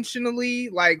intentionally,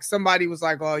 like somebody was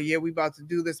like, oh yeah, we about to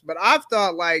do this, but I've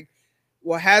thought like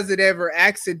well, has it ever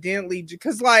accidentally,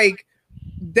 because like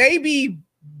they be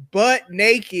butt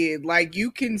naked, like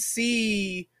you can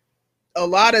see a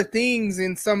lot of things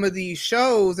in some of these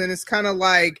shows, and it's kind of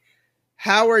like,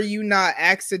 how are you not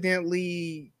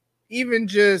accidentally even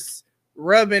just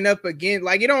rubbing up again?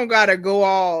 Like, you don't gotta go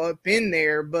all up in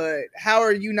there, but how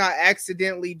are you not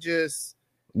accidentally just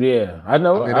I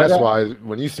know. I mean, that's why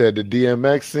when you said the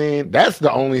DMX scene, that's the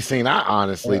only scene I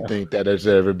honestly think that there's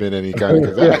ever been any kind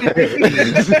of.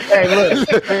 Hey, look,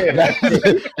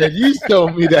 and you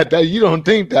told me that you don't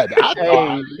think that.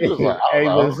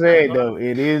 But said though,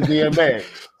 it is DMX,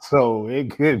 so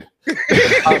it could.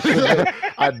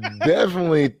 I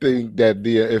definitely think that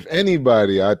if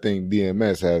anybody, I think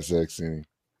DMX has sex scene,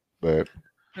 but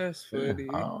that's funny.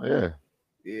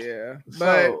 Yeah.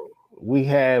 But we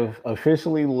have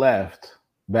officially left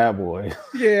Bad Boys.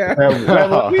 Yeah.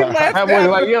 We left Bad Boys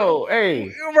like, yo,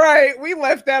 hey. Right. We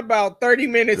left that about 30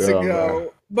 minutes ago. Man.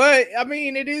 But I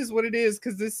mean, it is what it is,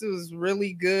 because this is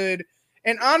really good.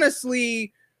 And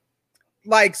honestly,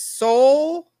 like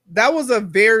Soul, that was a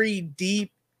very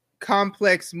deep,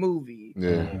 complex movie.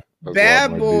 Yeah.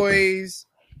 Bad Boys,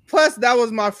 plus that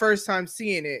was my first time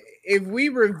seeing it. If we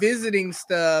were visiting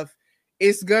stuff,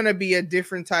 it's gonna be a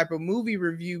different type of movie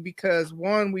review, because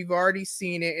one, we've already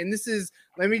seen it, and this is,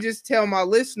 let me just tell my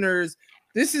listeners,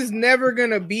 this is never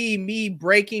gonna be me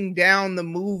breaking down the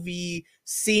movie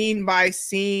scene by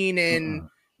scene, and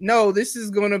no, this is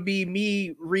gonna be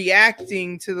me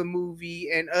reacting to the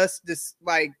movie, and I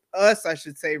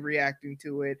should say, reacting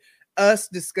to it, us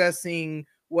discussing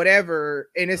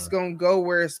whatever, and it's gonna go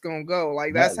where it's gonna go.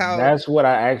 Like that's what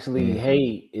I actually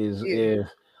hate is if.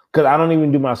 Because I don't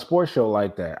even do my sports show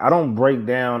like that. I don't break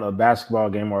down a basketball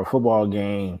game or a football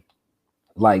game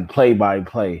like play by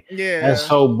play. Yeah. That's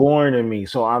so boring to me.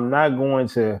 So I'm not going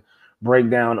to break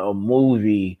down a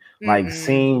movie like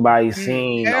scene by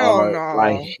scene. Hell no.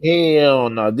 Like, hell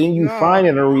no. Then you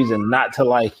finding a reason not to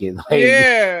like it.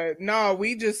 Like,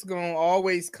 we just gonna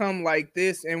always come like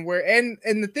this. And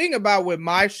and the thing about with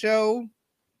my show,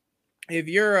 if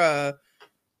you're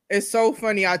it's so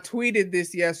funny. I tweeted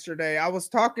this yesterday. I was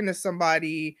talking to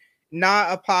somebody,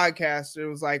 not a podcaster. It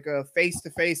was like a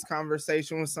face-to-face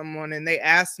conversation with someone, and they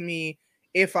asked me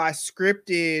if I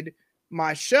scripted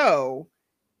my show.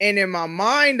 And in my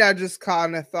mind, I just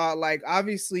kind of thought, like,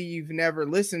 obviously you've never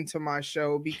listened to my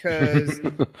show, because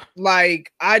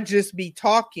like I just be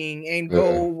talking and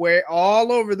go where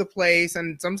all over the place.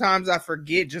 And sometimes I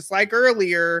forget, just like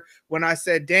earlier when I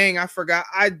said, dang, I forgot.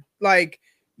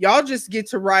 Y'all just get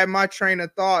to ride my train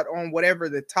of thought on whatever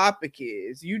the topic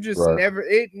is. You just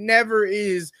it never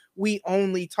is, we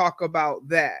only talk about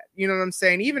that. You know what I'm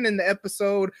saying? Even in the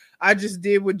episode I just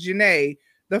did with Janae,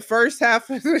 the first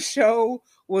half of the show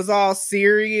was all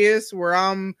serious, where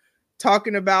I'm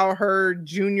talking about her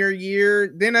junior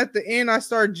year. Then at the end, I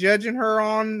start judging her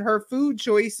on her food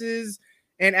choices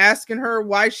and asking her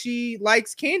why she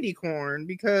likes candy corn,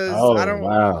 because I don't.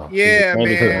 Wow. Yeah,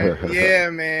 man.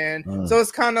 Yeah, man. So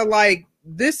it's kind of like,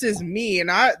 this is me, and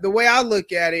the way I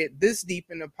look at it, this deep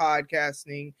into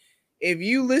podcasting, if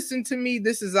you listen to me,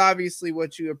 this is obviously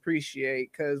what you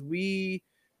appreciate, because we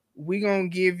gonna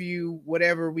give you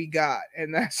whatever we got,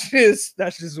 and that's just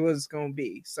what it's gonna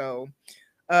be. So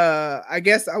I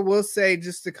guess I will say,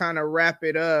 just to kind of wrap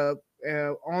it up,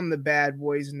 on the Bad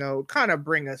Boys note, kind of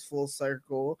bring us full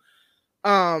circle.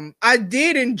 I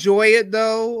did enjoy it,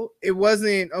 though. It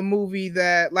wasn't a movie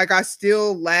that, like, I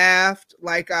still laughed,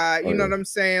 like you know what I'm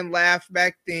saying, laughed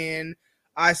back then.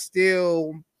 I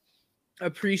still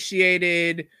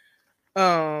appreciated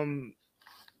the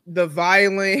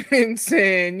violence,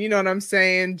 and you know what I'm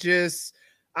saying, just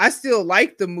I still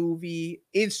like the movie.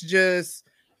 It's just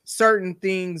certain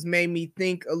things made me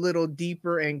think a little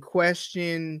deeper and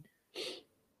question,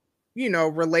 you know,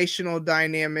 relational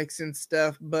dynamics and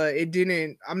stuff, but it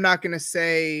didn't, I'm not going to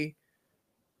say,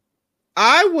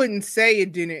 I wouldn't say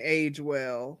it didn't age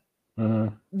well,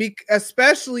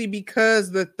 especially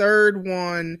because the third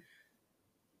one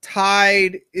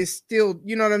is still,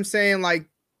 you know what I'm saying, like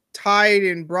tied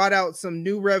and brought out some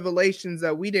new revelations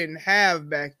that we didn't have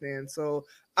back then. So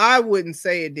I wouldn't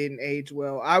say it didn't age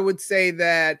well. I would say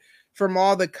that from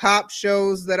all the cop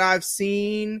shows that I've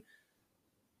seen,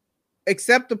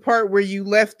 except the part where you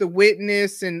left the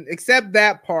witness, and except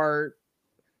that part,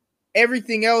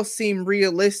 everything else seemed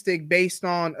realistic based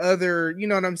on other, you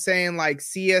know what I'm saying, like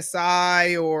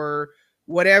CSI or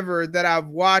whatever that I've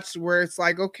watched, where it's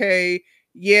like, okay,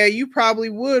 yeah, you probably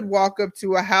would walk up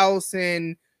to a house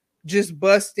and just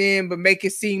bust in, but make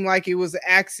it seem like it was an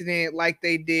accident, like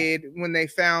they did when they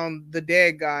found the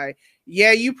dead guy.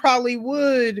 Yeah, you probably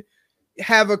would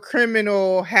have a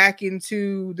criminal hack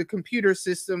into the computer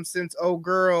system since old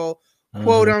girl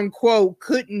quote unquote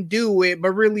couldn't do it,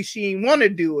 but really she didn't want to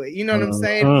do it. You know what I'm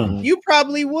saying? You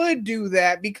probably would do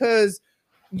that because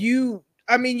you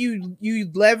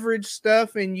leverage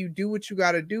stuff and you do what you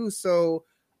got to do. So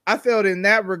I felt in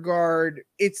that regard,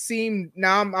 it seemed,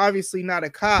 now I'm obviously not a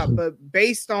cop, but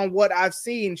based on what I've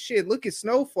seen, shit, look at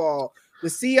Snowfall. The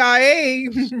CIA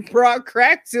brought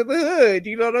crack to the hood.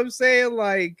 You know what I'm saying?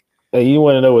 Like, hey, you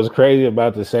want to know what's crazy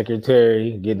about the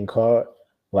secretary getting caught?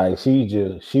 Like she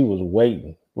was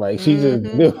waiting. Like she just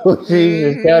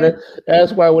got her.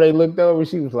 That's why when they looked over,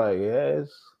 she was like, "Yes,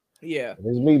 yeah,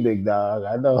 it's me, big dog.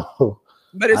 I know."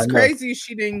 But it's crazy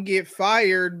she didn't get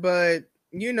fired. But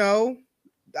you know,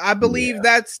 I believe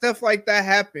that stuff like that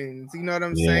happens. You know what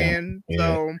I'm saying? Yeah.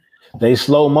 So they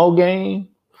slow-mo game,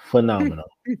 phenomenal.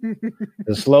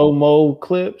 The slow-mo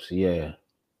clips,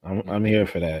 I'm here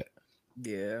for that.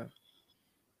 Yeah.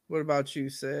 What about you,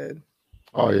 Sid?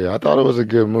 Oh yeah, I thought it was a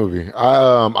good movie.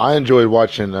 I enjoyed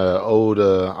watching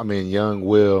young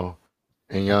Will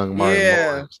and young Martin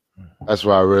Lawrence. That's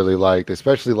what I really liked,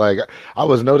 especially like I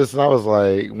was noticing. I was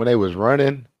like when they was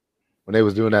running, when they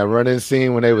was doing that running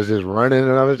scene, when they was just running,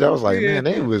 and I was like, man,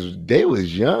 they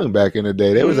was young back in the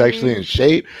day. They was actually in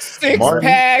shape. Six Martin,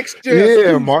 packs.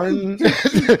 Martin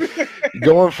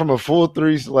going from a full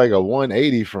 3 to like a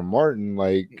 180 from Martin,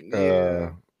 like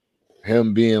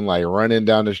him being like running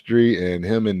down the street, and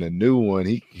him in the new one,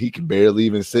 he can barely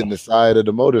even sit in the side of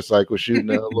the motorcycle shooting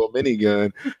a little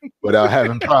minigun without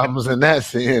having problems in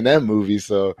that movie.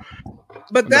 So,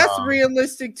 but that's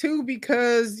realistic too,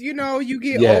 because you know you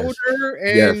get older,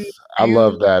 and I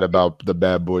love that about the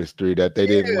Bad Boys 3 that they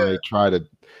didn't like try to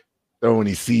throw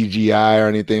any CGI or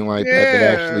anything like that. They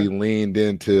actually leaned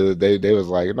into. They was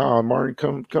like, no, Martin,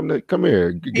 come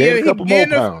here, gain a couple more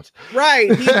pounds.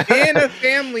 Right, he's been a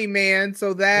family man,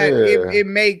 so that it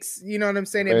makes, you know what I'm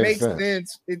saying. It makes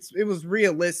sense. It was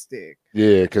realistic.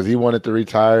 Yeah, because he wanted to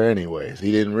retire anyways.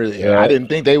 He didn't really. I didn't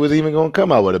think they was even going to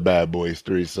come out with a Bad Boys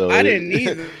 3. So I didn't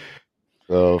either.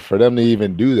 So for them to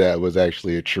even do that was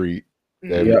actually a treat. Do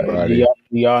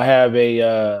y'all have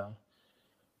a?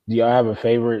 Do y'all have a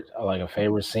favorite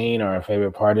scene or a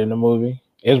favorite part in the movie?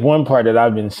 It's one part that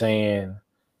I've been saying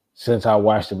since I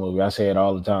watched the movie. I say it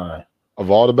all the time. Of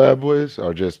all the Bad Boys,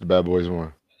 or just the Bad Boys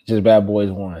 1? Just Bad Boys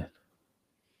 1.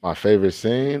 My favorite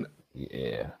scene?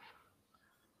 Yeah.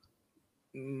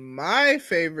 My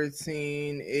favorite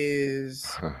scene is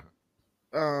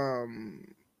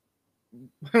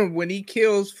when he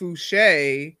kills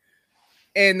Fouché,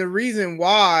 and the reason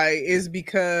why is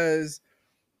because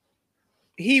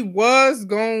he was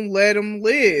gonna let him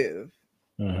live,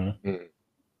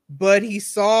 but he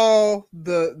saw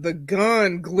the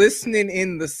gun glistening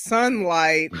in the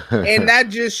sunlight, and that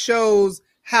just shows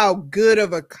how good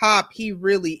of a cop he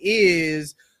really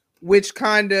is, which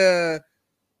kind of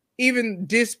even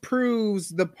disproves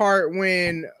the part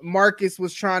when Marcus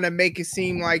was trying to make it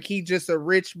seem like he just a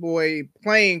rich boy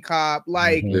playing cop.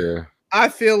 Like, I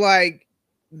feel like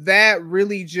that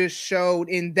really just showed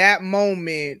in that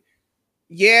moment.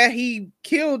 Yeah, he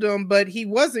killed him, but he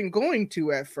wasn't going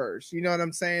to at first. You know what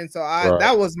I'm saying? So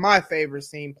that was my favorite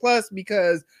scene. Plus,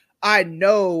 because I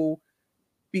know,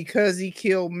 because he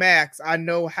killed Max, I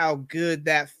know how good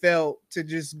that felt to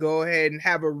just go ahead and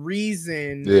have a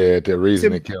reason. Yeah,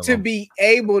 to kill him. To be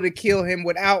able to kill him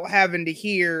without having to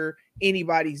hear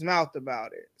anybody's mouth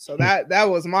about it. So that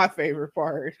was my favorite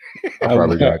part. I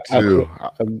probably got 2.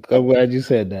 I'm glad you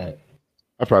said that.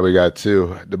 I probably got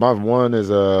 2. My one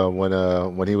is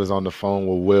when he was on the phone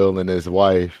with Will and his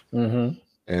wife, and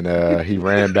he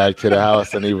ran back to the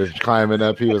house and he was climbing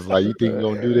up. He was like, "You think we're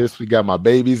gonna do this? We got my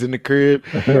babies in the crib,"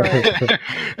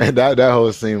 and that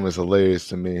whole scene was hilarious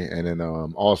to me. And then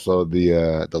also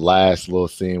the last little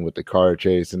scene with the car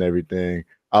chase and everything.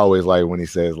 I always like when he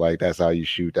says like, "That's how you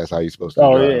shoot. That's how you're supposed to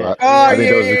drive." I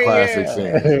think those are classic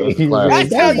scenes.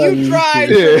 That's how you drive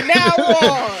from now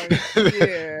on.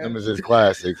 Yeah, them is just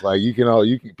classics. Like you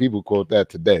can people quote that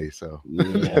today. So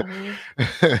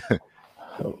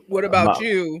what about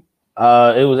you?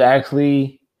 It was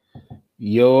actually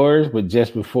yours, but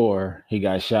just before he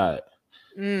got shot.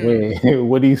 When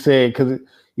what he said, because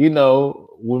you know,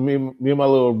 with me and my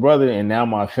little brother and now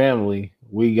my family,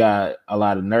 we got a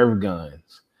lot of Nerf guns.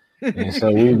 And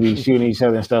so we'd be shooting each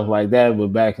other and stuff like that. But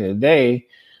back in the day,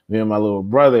 me and my little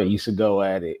brother used to go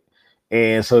at it.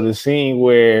 And so the scene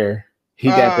where he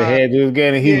got the head to his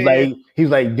gun and he was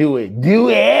like, do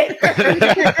it.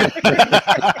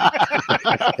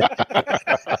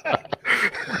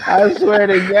 I swear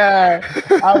to God,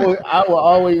 I would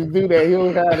always do that. He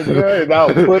would have the gun and I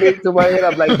would put it to my head.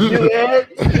 I'm like, do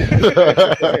it.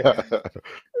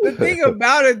 The thing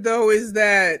about it though is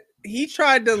that he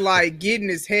tried to like get in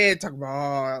his head, talk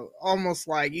about almost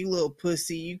like you little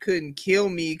pussy, you couldn't kill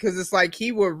me, because it's like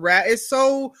he would. It's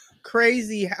so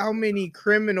crazy how many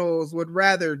criminals would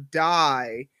rather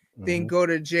die than go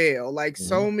to jail. Like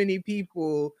so many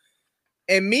people,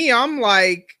 and me, I'm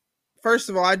like, first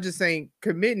of all, I just ain't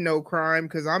committing no crime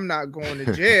because I'm not going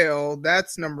to jail.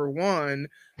 That's number one.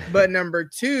 But number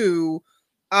two,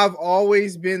 I've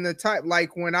always been the type,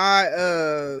 like when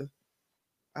I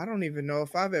don't even know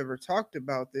if I've ever talked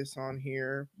about this on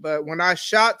here, but when I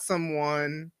shot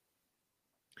someone.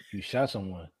 You shot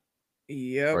someone?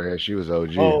 Yep. Oh, yeah, she was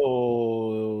OG.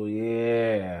 Oh,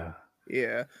 yeah.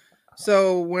 Yeah.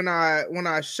 So when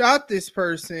I shot this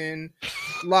person,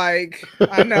 like,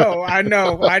 I know. And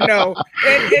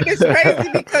it's crazy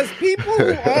because people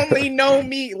who only know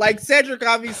me, like Cedric,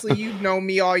 obviously you've known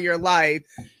me all your life.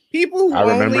 People who I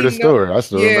remember the story. I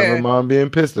still remember Mom being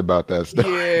pissed about that stuff.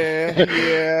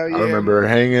 Yeah. I remember her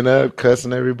hanging up,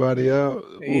 cussing everybody out.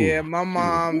 Yeah, my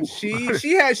mom,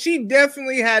 she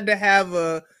definitely had to have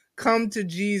a come to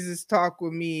Jesus talk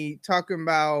with me, talking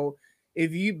about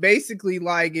if you basically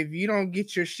like, if you don't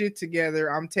get your shit together,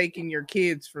 I'm taking your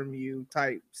kids from you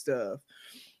type stuff.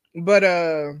 But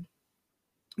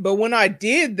when I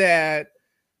did that,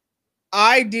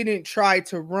 I didn't try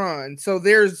to run. So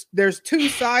there's two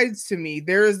sides to me.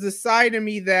 There is the side of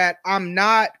me that I'm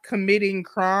not committing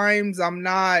crimes. I'm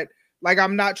not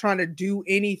trying to do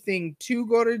anything to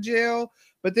go to jail.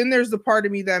 But then there's the part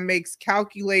of me that makes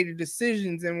calculated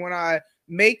decisions. And when I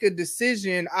make a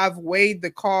decision, I've weighed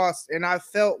the cost and I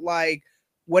felt like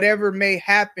whatever may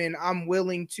happen, I'm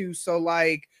willing to. So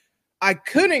like, I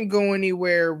couldn't go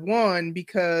anywhere, one,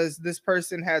 because this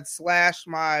person had slashed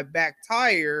my back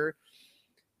tire.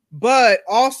 But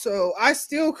also, I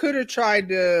still could have tried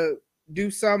to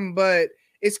do something, but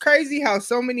it's crazy how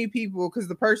so many people, because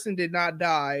the person did not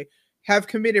die, have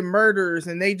committed murders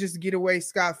and they just get away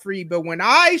scot-free. But when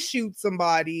I shoot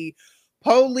somebody,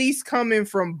 police coming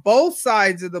from both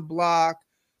sides of the block.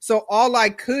 So all I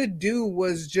could do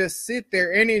was just sit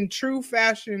there. And in true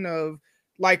fashion of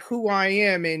like who I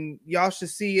am, and y'all should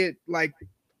see it. Like,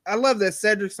 I love that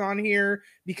Cedric's on here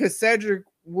because Cedric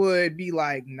would be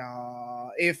like, nah,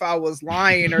 if I was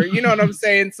lying, or you know what I'm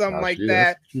saying, something like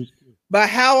that. But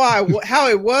how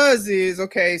it was is,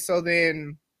 okay, so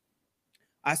then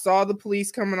I saw the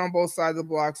police coming on both sides of the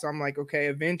block, so I'm like, okay,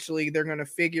 eventually they're gonna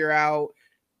figure out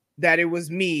that it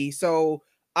was me. So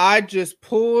I just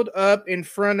pulled up in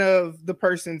front of the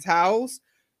person's house.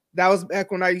 That was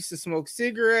back when I used to smoke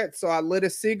cigarettes. So I lit a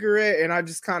cigarette and I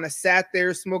just kind of sat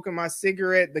there smoking my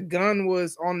cigarette. The gun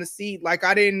was on the seat. Like,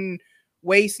 I didn't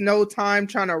waste no time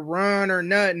trying to run or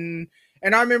nothing.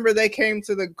 And I remember they came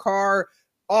to the car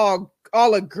all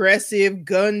aggressive,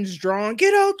 guns drawn.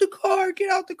 Get out the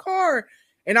car.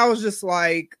 And I was just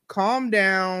like, calm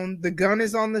down. The gun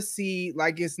is on the seat.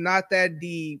 Like, it's not that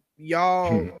deep.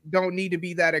 Y'all don't need to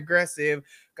be that aggressive.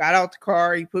 Got out the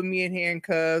car. He put me in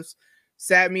handcuffs,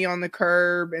 sat me on the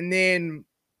curb. And then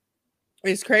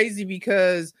it's crazy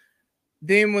because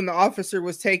then when the officer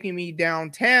was taking me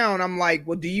downtown, I'm like,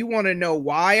 well, do you want to know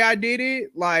why I did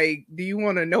it? Like, do you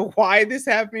want to know why this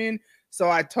happened? So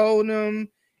I told him.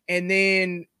 And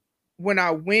then when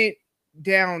I went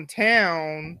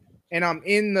downtown and I'm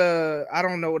in the, I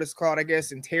don't know what it's called, I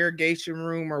guess interrogation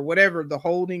room or whatever, the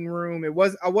holding room.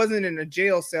 I wasn't in a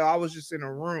jail cell. I was just in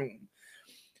a room.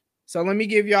 So let me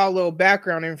give y'all a little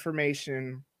background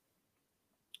information.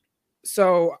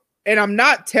 So, and I'm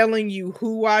not telling you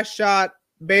who I shot.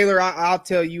 Baylor, I'll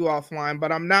tell you offline,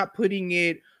 but I'm not putting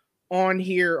it on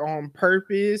here on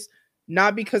purpose.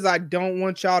 Not because I don't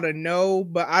want y'all to know,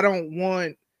 but I don't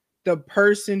want the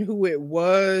person who it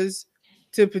was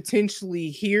to potentially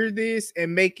hear this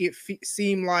and make it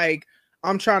seem like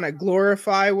I'm trying to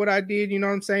glorify what I did. You know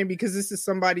what I'm saying? Because this is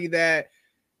somebody that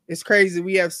is crazy.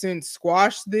 We have since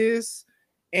squashed this,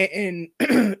 and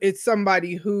it's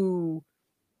somebody who,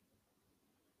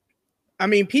 I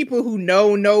mean, people who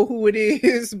know who it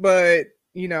is, but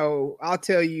you know, I'll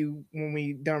tell you when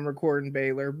we done recording,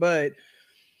 Baylor. But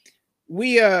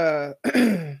we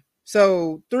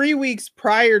so 3 weeks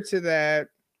prior to that,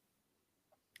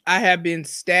 I had been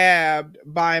stabbed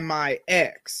by my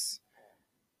ex.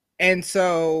 And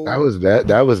so that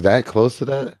was that close to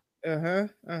that.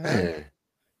 Man.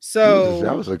 So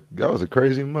Jesus, that was a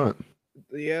crazy month.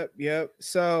 Yep.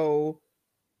 So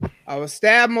I was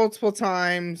stabbed multiple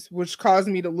times, which caused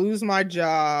me to lose my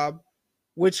job,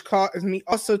 which caused me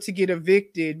also to get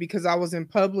evicted because I was in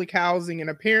public housing. And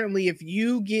apparently if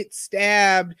you get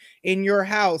stabbed in your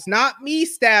house, not me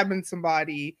stabbing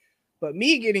somebody, But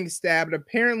me getting stabbed,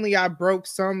 apparently I broke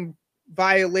some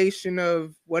violation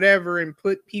of whatever and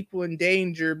put people in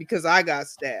danger because I got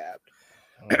stabbed.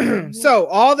 So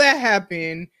all that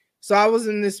happened. So I was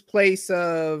in this place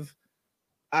of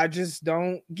I just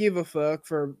don't give a fuck,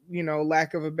 for, you know,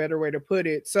 lack of a better way to put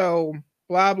it. So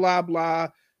blah, blah, blah.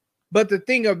 But the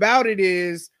thing about it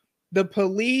is the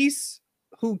police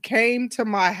who came to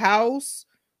my house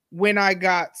when I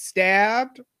got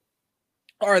stabbed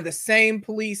are the same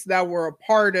police that were a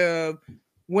part of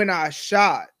when I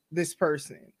shot this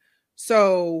person.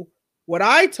 So what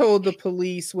I told the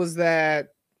police was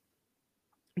that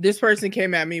this person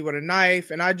came at me with a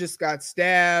knife and I just got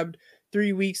stabbed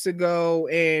 3 weeks ago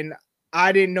and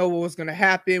I didn't know what was going to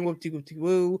happen.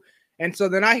 Whoop-de-whoop-de-woo. And so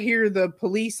then I hear the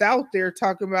police out there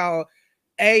talking about,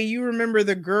 hey, you remember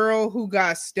the girl who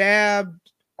got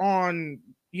stabbed on,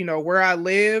 you know, where I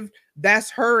live? That's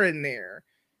her in there.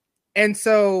 And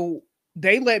so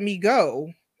they let me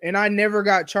go and I never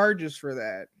got charges for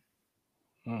that.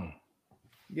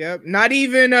 Yep. Not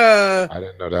even I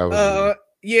didn't know that was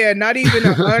yeah, not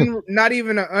even not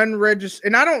even an unregistered.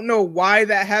 And I don't know why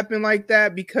that happened like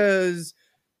that, because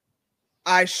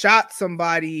I shot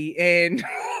somebody and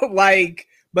like,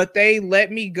 but they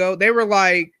let me go. They were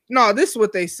like, no, this is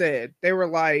what they said. They were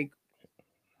like,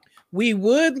 we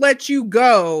would let you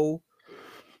go,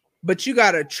 but you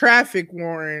got a traffic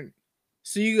warrant,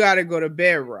 so you got to go to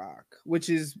Bedrock,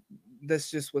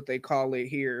 that's just what they call it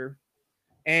here.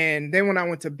 And then when I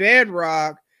went to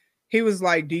Bedrock, he was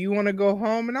like, do you want to go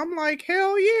home? And I'm like,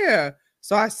 hell yeah.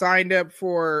 So I signed up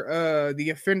for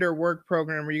the offender work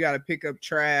program where you got to pick up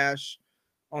trash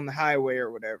on the highway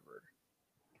or whatever.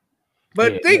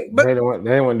 But they didn't want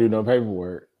to do no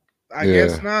paperwork. I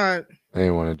guess not. They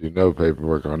didn't want to do no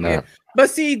paperwork on that. But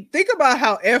see, think about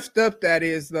how effed up that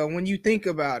is, though, when you think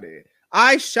about it.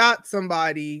 I shot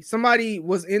somebody. Somebody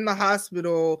was in the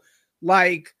hospital,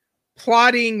 like,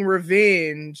 plotting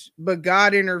revenge, but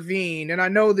God intervened. And I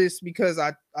know this because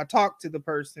I talked to the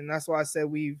person. That's why I said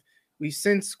we've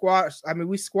since squashed. I mean,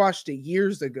 we squashed it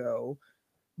years ago,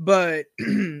 but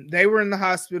they were in the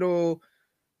hospital,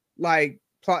 like,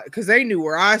 because they knew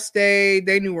where I stayed.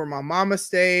 They knew where my mama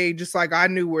stayed, just like I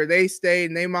knew where they stayed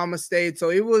and they mama stayed.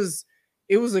 So it was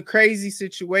a crazy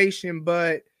situation,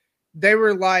 but they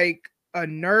were like, a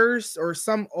nurse or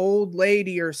some old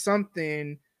lady or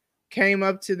something came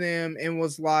up to them and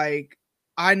was like,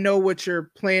 I know what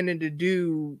you're planning to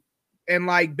do. And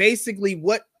like, basically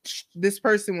what this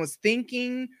person was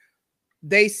thinking,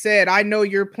 they said, I know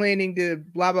you're planning to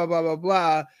blah, blah, blah, blah,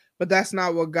 blah, but that's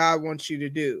not what God wants you to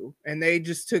do. And they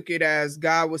just took it as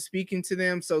God was speaking to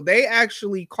them. So they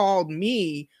actually called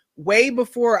me way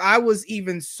before I was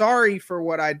even sorry for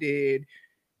what I did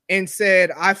and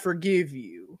said, I forgive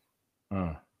you.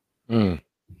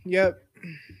 Yep.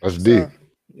 That's deep.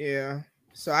 Yeah.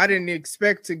 So I didn't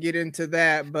expect to get into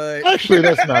that, but actually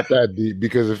that's not that deep,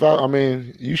 because if I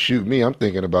mean, you shoot me, I'm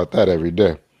thinking about that every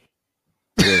day.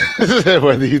 Yeah.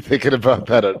 Whether you're thinking about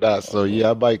that or not. So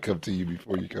yeah, I might come to you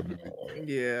before you come to me.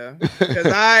 Yeah. Because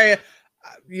I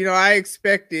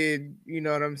expected, you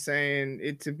know what I'm saying,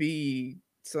 it to be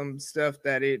some stuff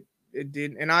that it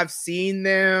didn't. And I've seen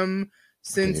them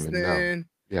since then. Know.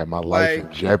 Yeah, my life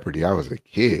in jeopardy. I was a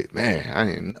kid, man. I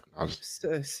didn't know. I was...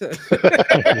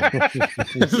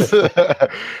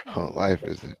 life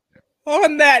is.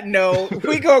 On that note,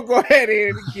 we gonna go ahead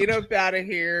and get up out of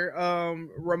here.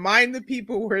 Remind the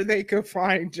people where they can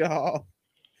find y'all.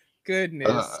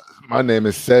 Goodness. My name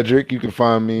is Cedric. You can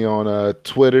find me on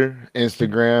Twitter,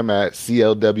 Instagram at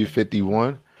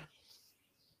CLW51.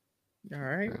 All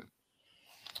right.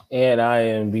 And I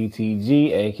am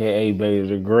BTG, aka Bailey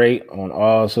the Great, on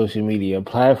all social media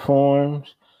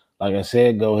platforms. Like I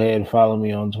said, go ahead and follow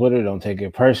me on Twitter. Don't take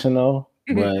it personal.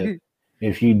 But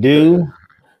if you do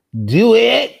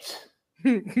it.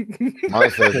 Mine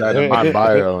says that in my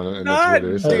bio in the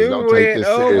Twitter. It says, don't take this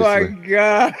seriously. My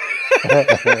God.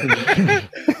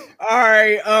 All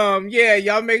right. Yeah,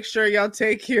 y'all make sure y'all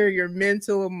take care of your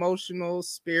mental, emotional,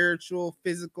 spiritual,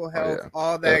 physical health,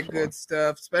 all that good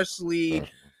stuff, especially.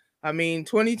 I mean,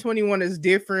 2021 is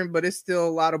different, but it's still a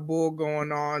lot of bull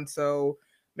going on. So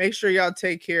make sure y'all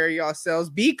take care of yourselves.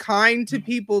 Be kind to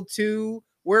people too.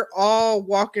 We're all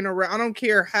walking around. I don't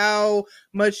care how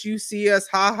much you see us,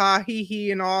 ha ha, he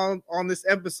he, and all on this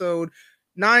episode.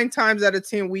 9 times out of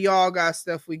 10, we all got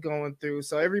stuff we going through.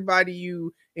 So everybody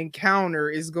you encounter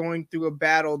is going through a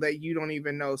battle that you don't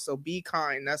even know. So be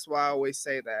kind. That's why I always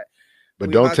say that.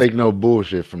 But don't take no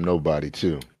bullshit from nobody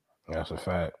too. That's a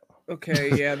fact.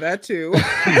 Okay, yeah, that too.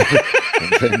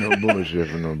 No bullshit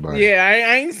for nobody. Yeah,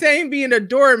 I ain't saying being a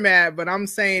doormat, but I'm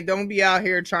saying don't be out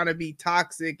here trying to be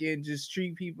toxic and just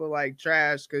treat people like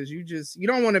trash, because you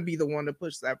don't want to be the one to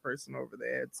push that person over the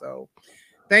head. So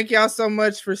thank y'all so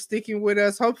much for sticking with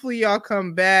us. Hopefully y'all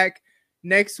come back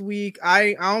next week.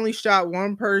 I only shot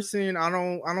one person. I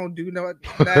don't do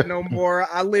that no more.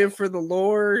 I live for the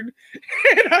Lord,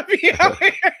 and I be out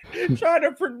here trying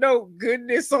to promote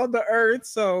goodness on the earth.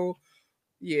 So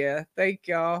yeah, thank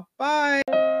y'all. Bye.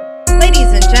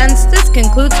 Ladies and gents, this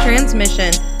concludes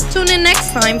transmission. Tune in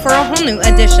next time for a whole new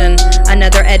edition.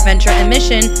 Another adventure and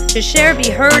mission to share, be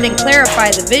heard, and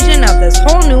clarify the vision of this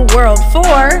whole new world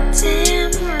for